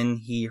 and then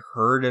he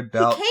heard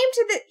about...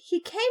 He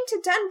came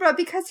to Dunbra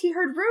because he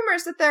heard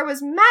rumors that there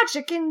was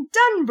magic in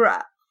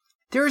Dunbra.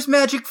 There's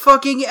magic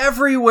fucking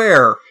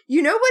everywhere!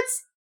 You know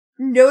what's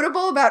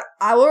notable about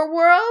our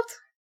world?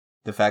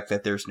 The fact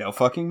that there's no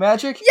fucking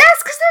magic?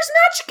 Yes, because there's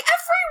magic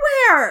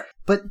everywhere!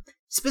 But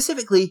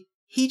specifically,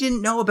 he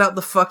didn't know about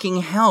the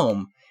fucking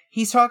helm.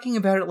 He's talking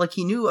about it like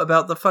he knew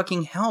about the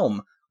fucking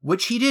helm,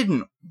 which he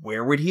didn't.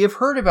 Where would he have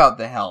heard about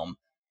the helm?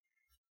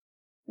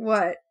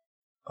 What?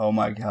 Oh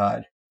my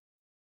god.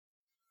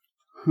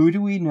 Who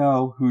do we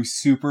know whose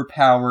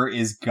superpower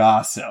is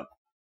gossip?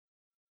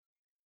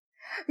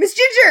 Miss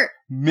Ginger!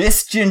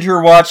 Miss Ginger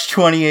Watch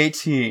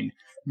 2018.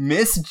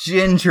 Miss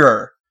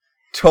Ginger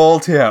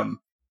told him.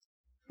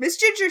 Miss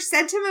Ginger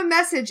sent him a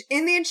message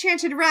in the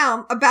Enchanted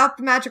Realm about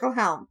the magical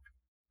helm.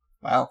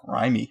 Wow,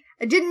 rhymey.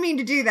 I didn't mean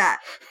to do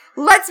that.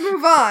 Let's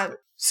move on.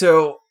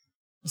 So,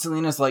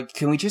 Zelina's like,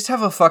 can we just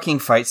have a fucking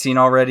fight scene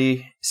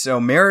already?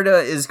 So Merida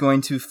is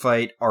going to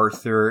fight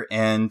Arthur,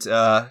 and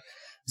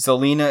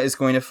Zelina is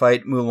going to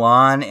fight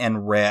Mulan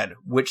and Red,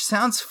 which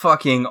sounds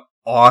fucking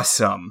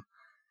awesome.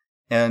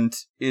 And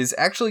is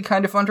actually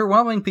kind of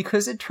underwhelming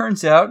because it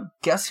turns out,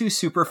 guess who's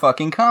super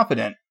fucking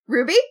competent?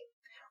 Ruby?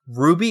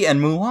 Ruby and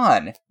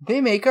Mulan.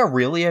 They make a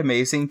really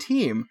amazing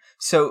team.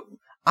 So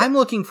I'm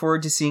looking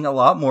forward to seeing a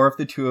lot more of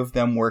the two of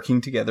them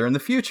working together in the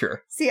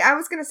future. See, I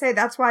was going to say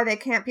that's why they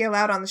can't be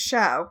allowed on the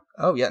show.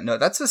 Oh yeah, no,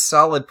 that's a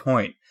solid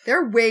point.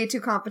 They're way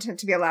too competent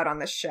to be allowed on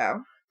this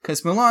show.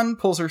 Because Mulan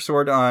pulls her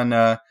sword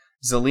on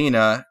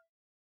Zelina,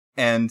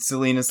 and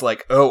Zelina's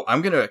like, oh,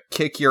 I'm going to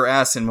kick your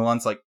ass, and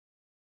Mulan's like,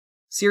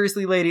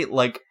 seriously, lady?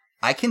 Like,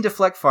 I can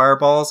deflect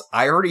fireballs.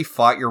 I already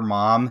fought your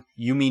mom.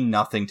 You mean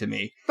nothing to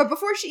me. But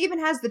before she even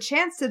has the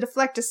chance to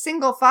deflect a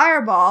single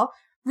fireball,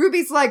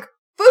 Ruby's like,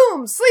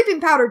 boom,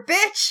 sleeping powder,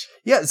 bitch!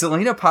 Yeah,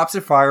 Zelina pops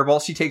a fireball,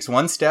 she takes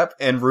one step,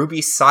 and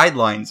Ruby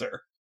sidelines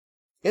her.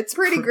 It's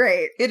pretty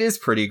great. It is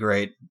pretty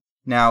great.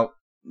 Now,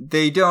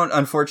 they don't,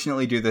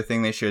 unfortunately, do the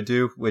thing they should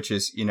do, which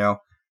is,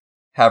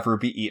 have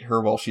Ruby eat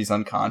her while she's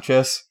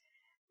unconscious.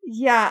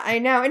 Yeah, I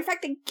know. In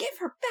fact, they give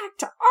her back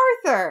to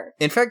Arthur.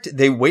 In fact,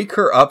 they wake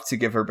her up to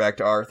give her back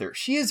to Arthur.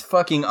 She is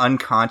fucking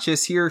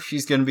unconscious here.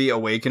 She's gonna be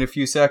awake in a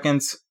few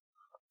seconds.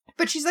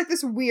 But she's like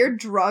this weird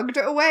drugged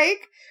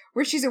awake,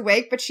 where she's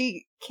awake, but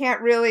she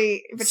can't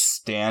really...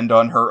 stand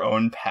on her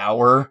own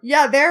power.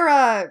 Yeah,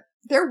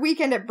 they're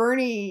Weekend at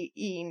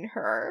Bernie-ing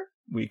her.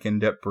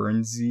 Weekend at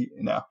Bernie-ing?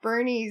 No.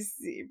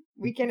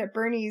 Weekend at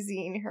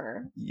Bernie-ing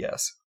her.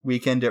 Yes.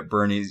 Weekend at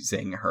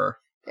Bernie-ing her.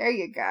 There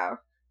you go.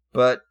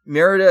 But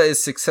Merida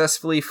is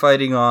successfully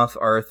fighting off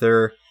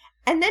Arthur.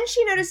 And then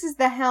she notices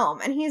the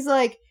helm, and he's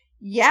like,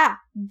 yeah,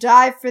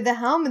 dive for the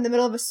helm in the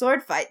middle of a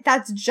sword fight.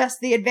 That's just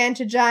the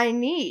advantage I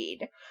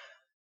need.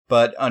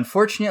 But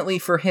unfortunately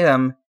for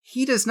him,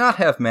 he does not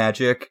have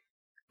magic,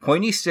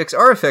 pointy sticks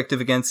are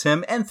effective against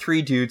him, and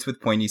 3 dudes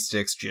with pointy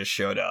sticks just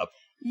showed up.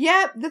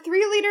 Yep, the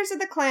 3 leaders of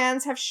the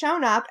clans have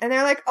shown up, and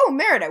they're like, oh,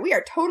 Merida, we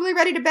are totally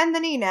ready to bend the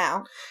knee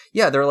now.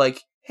 Yeah, they're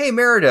like, hey,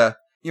 Merida,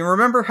 you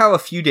remember how a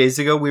few days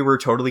ago we were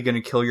totally going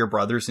to kill your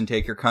brothers and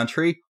take your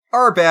country?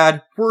 Our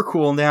bad, we're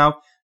cool now.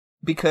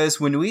 Because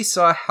when we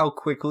saw how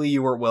quickly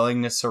you were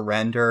willing to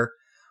surrender,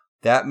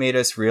 that made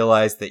us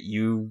realize that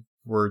you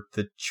were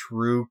the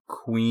true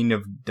Queen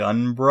of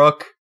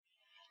Dunbrook.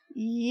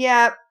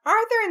 Yep,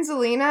 Arthur and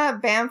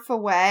Zelena bamf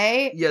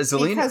away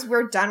because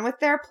we're done with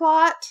their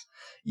plot.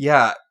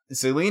 Yeah,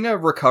 Zelena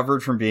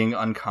recovered from being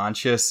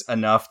unconscious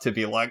enough to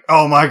be like,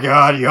 oh my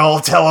god, y'all,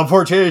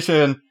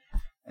 teleportation!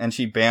 And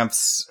she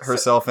bamfs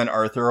herself and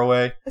Arthur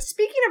away.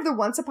 Speaking of the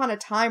Once Upon a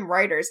Time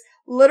writers,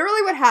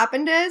 literally what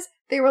happened is,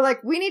 they were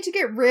like, we need to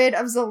get rid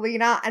of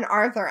Zelena and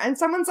Arthur. And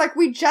someone's like,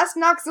 we just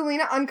knocked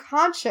Zelena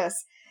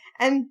unconscious.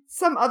 And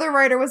some other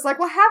writer was like,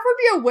 well, have her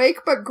be awake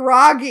but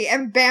groggy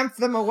and bamf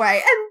them away.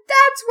 And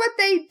that's what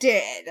they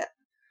did.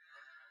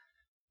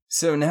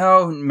 So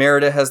now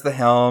Merida has the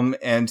helm,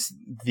 and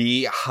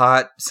the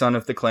hot son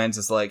of the clans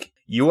is like,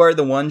 you are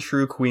the one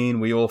true queen,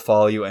 we will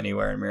follow you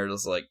anywhere. And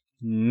Merida's like,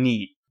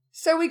 neat.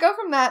 So we go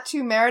from that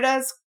to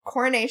Merida's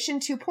Coronation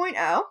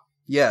 2.0.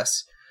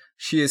 Yes.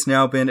 She has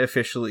now been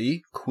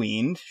officially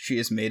queened. She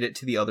has made it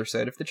to the other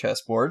side of the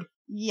chessboard.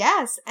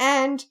 Yes,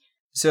 and...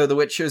 So the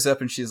witch shows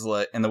up and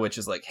the witch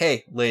is like,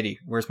 hey, lady,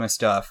 where's my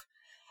stuff?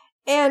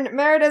 And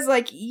Merida's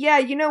like, yeah,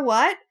 you know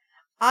what?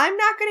 I'm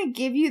not going to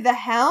give you the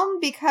helm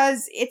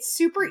because it's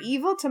super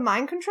evil to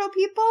mind control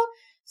people.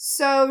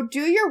 So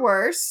do your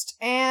worst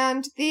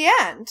and the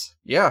end.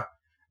 Yeah.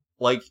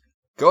 Like,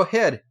 go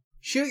ahead.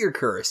 Shoot your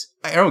curse.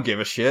 I don't give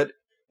a shit.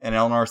 And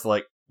Eleanor's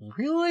like,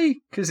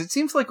 really? Because it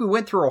seems like we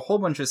went through a whole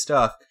bunch of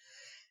stuff.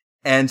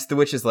 And the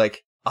witch is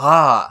like,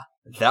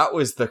 that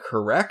was the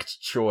correct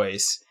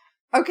choice.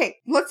 Okay,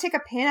 let's take a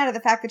pin out of the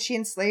fact that she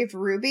enslaved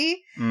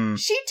Ruby.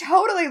 She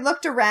totally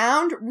looked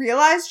around,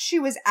 realized she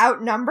was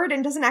outnumbered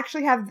and doesn't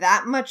actually have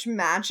that much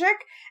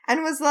magic,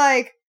 and was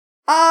like,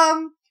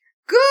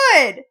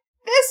 good!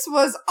 This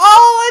was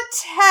all a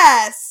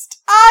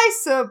test! I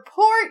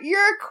support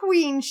your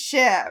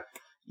queenship!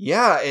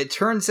 Yeah, it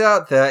turns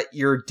out that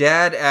your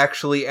dad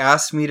actually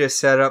asked me to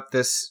set up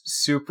this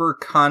super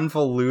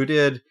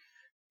convoluted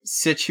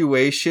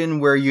situation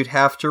where you'd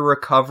have to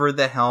recover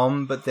the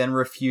helm but then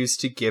refuse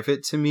to give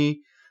it to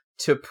me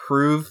to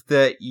prove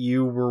that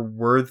you were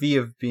worthy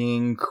of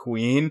being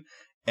queen.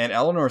 And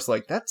Eleanor's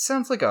like, that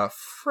sounds like a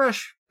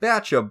fresh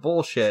batch of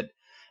bullshit.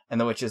 And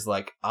the witch is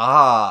like,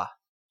 but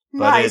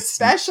my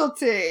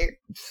specialty.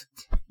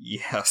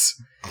 Yes.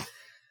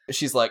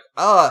 She's like,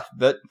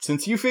 that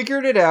since you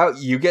figured it out,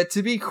 you get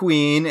to be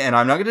queen, and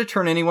I'm not going to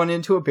turn anyone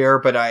into a bear,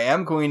 but I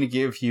am going to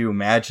give you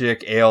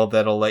magic ale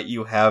that'll let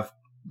you have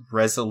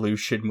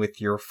resolution with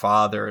your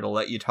father. It'll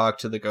let you talk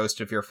to the ghost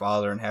of your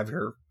father and have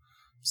your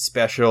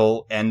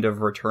special end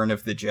of Return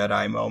of the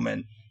Jedi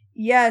moment.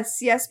 Yes,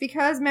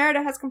 because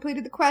Merida has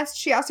completed the quest.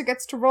 She also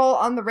gets to roll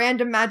on the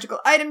random magical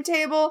item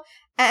table,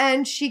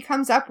 and she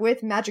comes up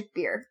with magic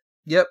beer.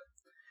 Yep.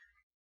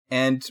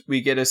 And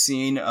we get a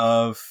scene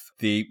of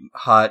the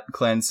hot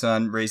clan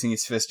son raising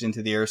his fist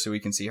into the air so we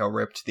can see how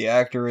ripped the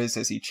actor is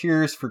as he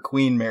cheers for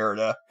Queen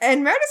Merida.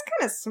 And Merida's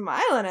kind of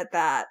smiling at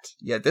that.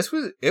 Yeah,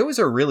 it was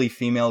a really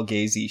female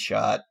gazy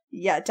shot.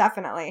 Yeah,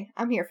 definitely.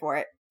 I'm here for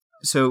it.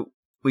 So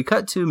we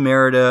cut to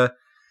Merida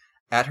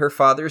at her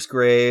father's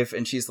grave,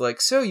 and she's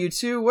like, so you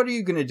two, what are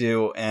you gonna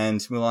do? And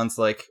Mulan's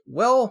like,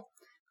 well,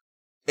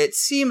 it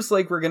seems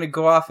like we're gonna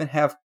go off and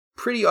have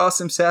pretty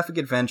awesome sapphic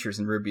adventures.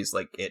 And Ruby's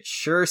like, it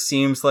sure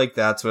seems like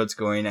that's what's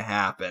going to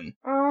happen.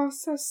 Oh,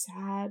 so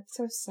sad,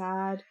 so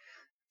sad.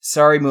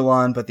 Sorry,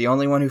 Mulan, but the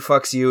only one who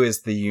fucks you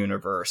is the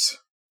universe.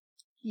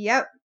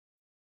 Yep.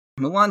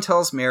 Mulan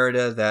tells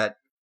Merida that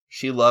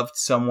she loved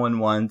someone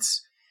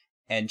once,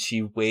 and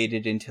she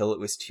waited until it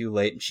was too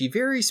late. And she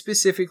very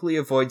specifically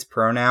avoids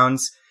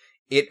pronouns.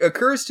 It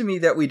occurs to me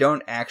that we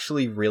don't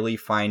actually really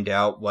find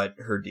out what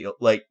her deal...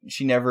 Like,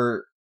 she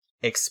never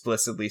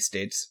explicitly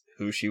states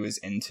who she was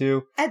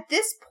into. At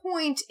this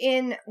point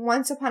in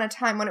Once Upon a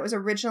Time, when it was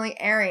originally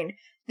airing,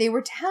 they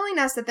were telling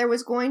us that there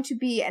was going to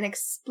be an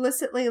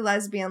explicitly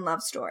lesbian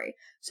love story.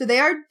 So they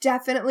are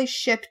definitely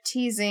ship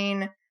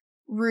teasing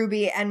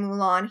Ruby and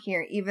Mulan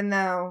here, even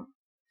though,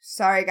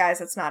 sorry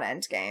guys, it's not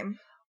Endgame.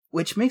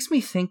 Which makes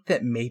me think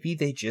that maybe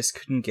they just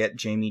couldn't get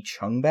Jamie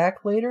Chung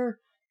back later,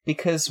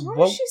 because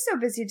what is she so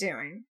busy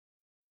doing?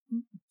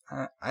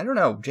 I don't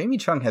know. Jamie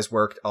Chung has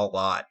worked a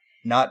lot.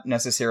 Not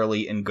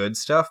necessarily in good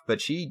stuff,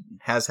 but she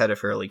has had a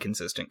fairly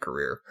consistent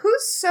career.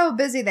 Who's so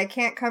busy they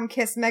can't come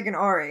kiss Megan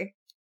Ori?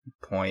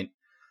 Point.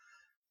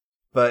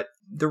 But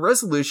the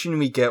resolution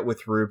we get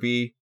with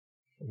Ruby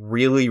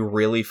really,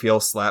 really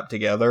feels slapped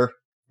together.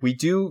 We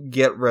do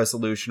get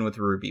resolution with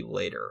Ruby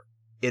later.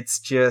 It's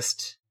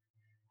just...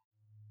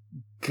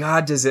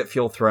 God, does it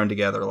feel thrown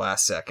together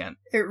last second.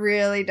 It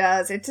really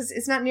does.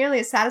 It's not nearly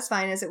as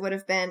satisfying as it would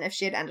have been if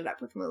she had ended up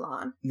with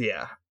Mulan.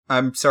 Yeah.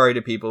 I'm sorry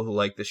to people who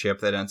like the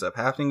ship that ends up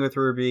happening with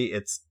Ruby.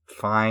 It's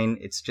fine.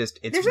 It's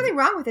There's nothing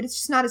wrong with it. It's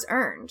just not as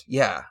earned.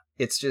 Yeah.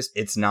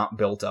 It's not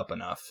built up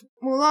enough.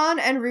 Mulan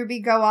and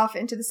Ruby go off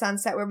into the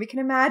sunset where we can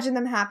imagine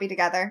them happy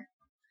together.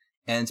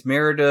 And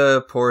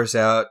Merida pours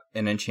out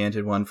an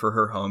enchanted one for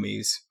her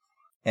homies.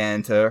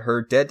 And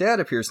her dead dad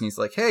appears and he's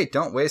like, hey,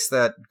 don't waste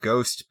that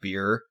ghost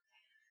beer.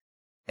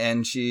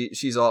 And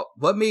she's all,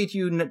 what made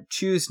you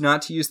choose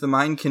not to use the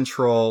mind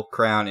control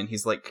crown? And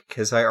he's like,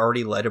 because I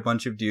already led a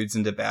bunch of dudes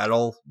into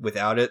battle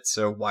without it,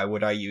 so why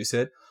would I use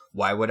it?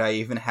 Why would I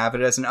even have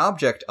it as an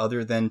object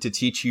other than to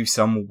teach you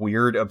some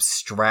weird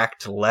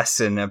abstract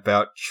lesson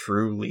about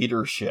true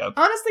leadership?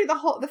 Honestly,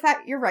 the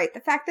fact, you're right,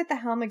 the fact that the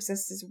helm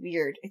exists is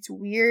weird. It's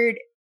weird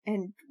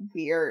and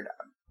weird,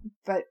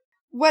 but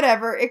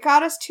whatever. It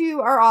got us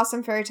to our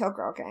awesome Fairy Tale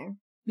Girl Gang.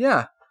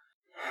 Yeah.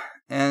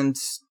 And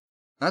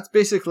that's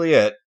basically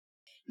it.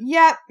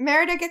 Yep,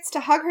 Merida gets to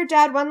hug her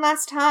dad one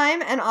last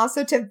time and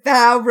also to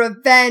vow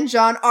revenge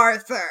on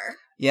Arthur.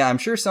 Yeah, I'm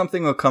sure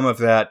something will come of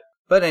that.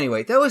 But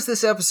anyway, that was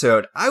this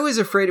episode. I was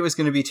afraid it was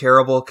going to be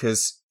terrible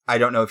because I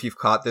don't know if you've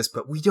caught this,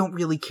 but we don't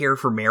really care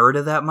for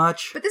Merida that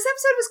much. But this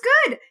episode was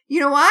good. You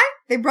know why?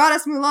 They brought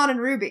us Mulan and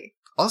Ruby.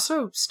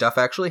 Also, stuff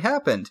actually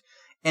happened.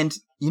 And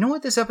you know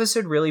what this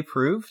episode really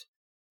proved?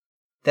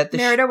 That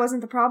Merida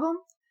wasn't the problem?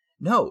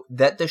 No,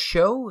 that the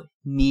show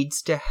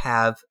needs to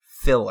have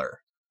filler.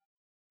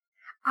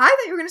 I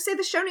thought you were going to say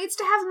the show needs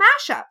to have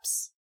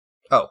mashups.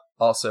 Oh,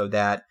 also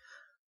that.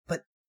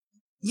 But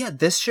yeah,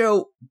 this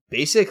show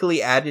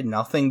basically added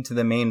nothing to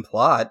the main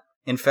plot.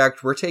 In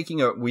fact,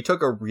 we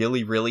took a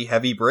really, really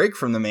heavy break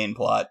from the main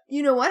plot.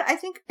 You know what? I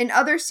think in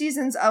other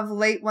seasons of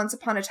late Once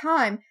Upon a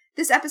Time,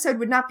 this episode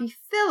would not be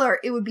filler,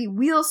 it would be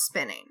wheel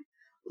spinning.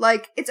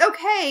 Like, it's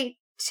okay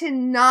to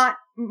not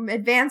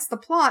advance the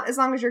plot as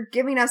long as you're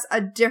giving us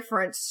a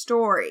different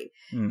story.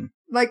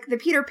 Like, the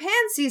Peter Pan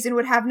season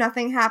would have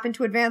nothing happen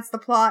to advance the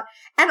plot,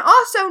 and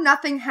also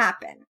nothing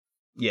happen.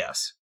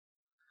 Yes.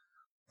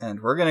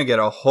 And we're gonna get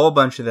a whole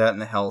bunch of that in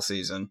the Hell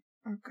season.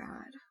 Oh, God.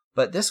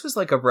 But this was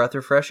like a breath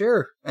of fresh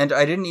air. And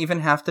I didn't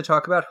even have to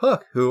talk about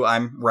Hook, who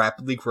I'm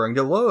rapidly growing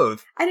to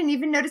loathe. I didn't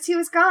even notice he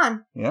was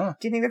gone. Yeah.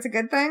 Do you think that's a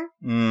good thing?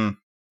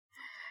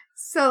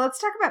 So let's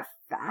talk about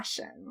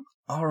fashion.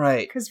 All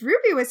right. Because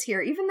Ruby was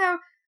here, even though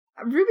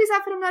Ruby's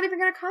outfit I'm not even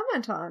going to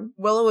comment on.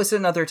 Well, it was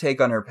another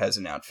take on her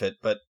peasant outfit,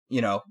 but,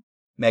 you know,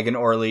 Megan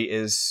Orley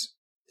is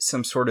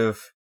some sort of...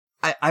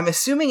 I'm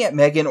assuming at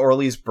Megan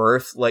Orley's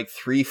birth, like,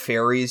 3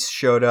 fairies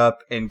showed up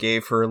and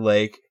gave her,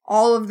 like...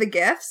 all of the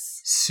gifts?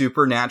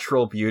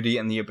 Supernatural beauty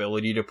and the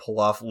ability to pull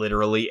off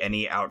literally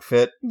any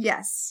outfit.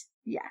 Yes.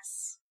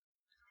 Yes.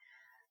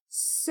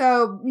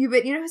 So,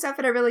 but you know whose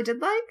outfit I really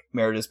did like?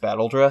 Merida's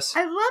battle dress.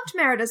 I loved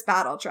Merida's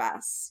battle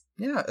dress.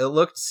 Yeah, it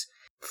looked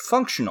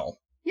functional.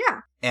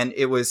 Yeah. And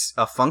it was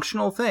a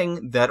functional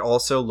thing that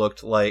also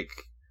looked like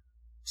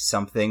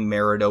something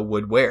Merida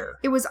would wear.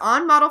 It was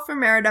on model for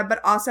Merida, but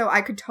also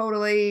I could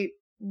totally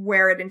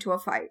wear it into a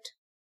fight.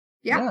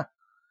 Yeah.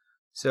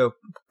 So,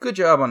 good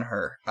job on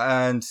her.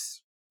 And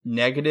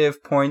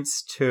negative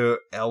points to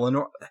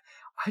Eleanor.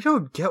 I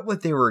don't get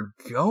what they were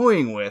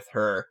going with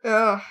her.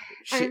 Ugh.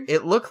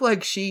 It looked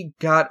like she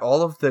got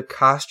all of the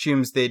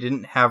costumes they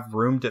didn't have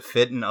room to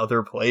fit in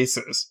other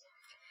places.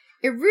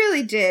 It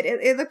really did.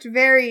 It looked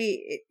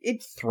very...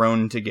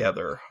 thrown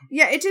together.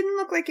 Yeah, it didn't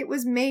look like it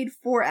was made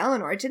for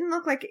Eleanor. It didn't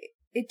look like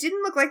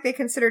they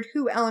considered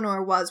who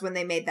Eleanor was when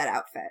they made that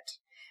outfit.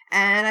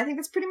 And I think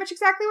that's pretty much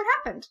exactly what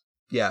happened.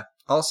 Yeah.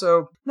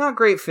 Also, not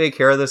great fake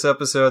hair this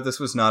episode. This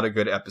was not a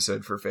good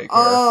episode for fake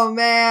hair. Oh,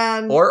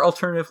 man. Or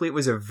alternatively, it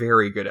was a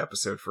very good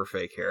episode for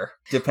fake hair.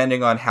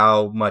 Depending on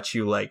how much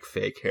you like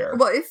fake hair.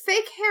 Well, if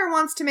fake hair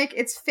wants to make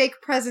its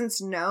fake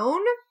presence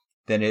known...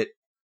 then it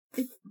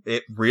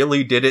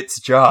really did its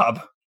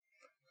job.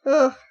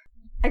 Ugh.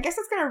 I guess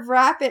that's going to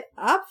wrap it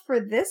up for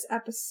this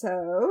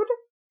episode.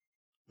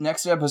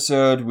 Next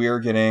episode, we are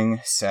getting,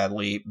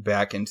 sadly,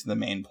 back into the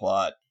main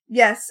plot.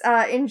 Yes,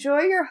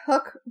 enjoy your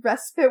Hook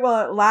respite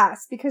while it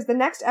lasts, because the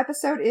next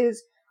episode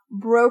is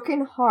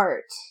Broken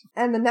Heart.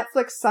 And the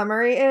Netflix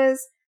summary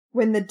is,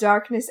 when the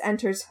darkness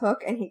enters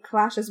Hook and he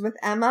clashes with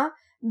Emma,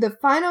 the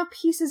final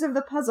pieces of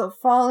the puzzle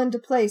fall into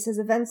place as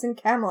events in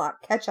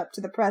Camelot catch up to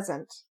the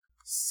present.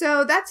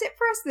 So that's it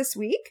for us this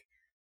week.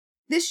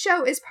 This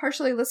show is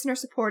partially listener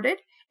supported.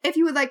 If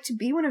you would like to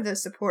be one of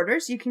those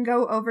supporters, you can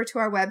go over to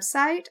our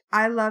website,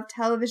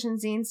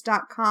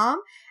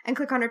 ilovetelevisionzines.com, and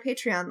click on our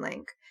Patreon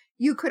link.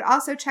 You could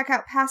also check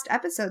out past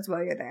episodes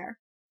while you're there.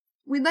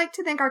 We'd like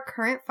to thank our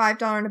current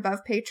 $5 and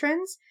above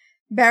patrons,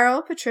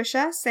 Beryl,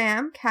 Patricia,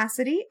 Sam,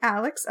 Cassidy,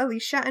 Alex,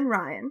 Alicia, and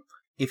Ryan.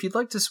 If you'd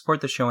like to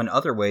support the show in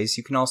other ways,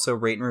 you can also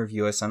rate and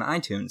review us on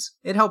iTunes.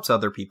 It helps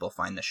other people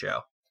find the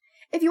show.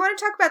 If you want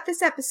to talk about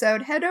this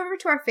episode, head over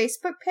to our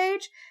Facebook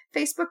page,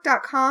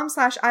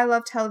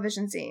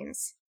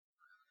 facebook.com/ilovetelevisionzines.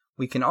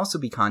 We can also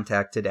be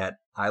contacted at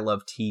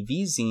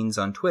ilovetvzines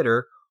on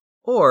Twitter,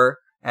 or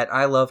at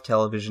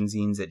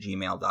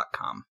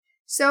ilovetelevisionzines@gmail.com.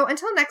 So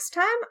until next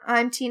time,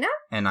 I'm Tina.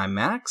 And I'm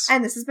Max.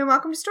 And this has been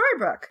Welcome to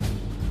Storybrooke.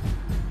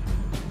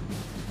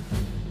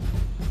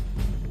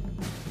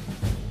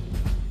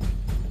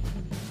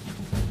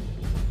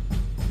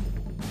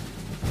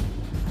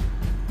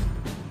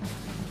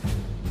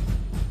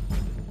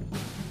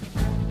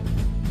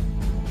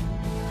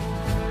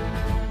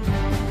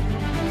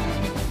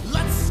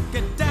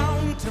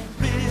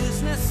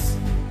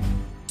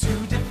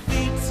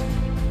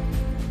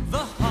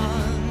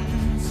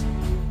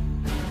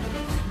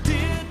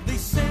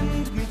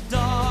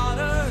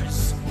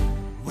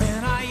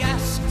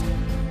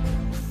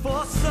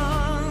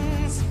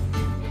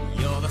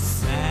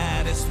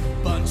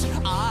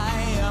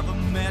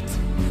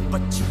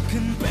 what you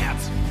can bet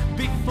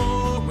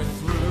before we're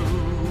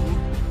through.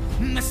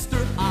 Mr.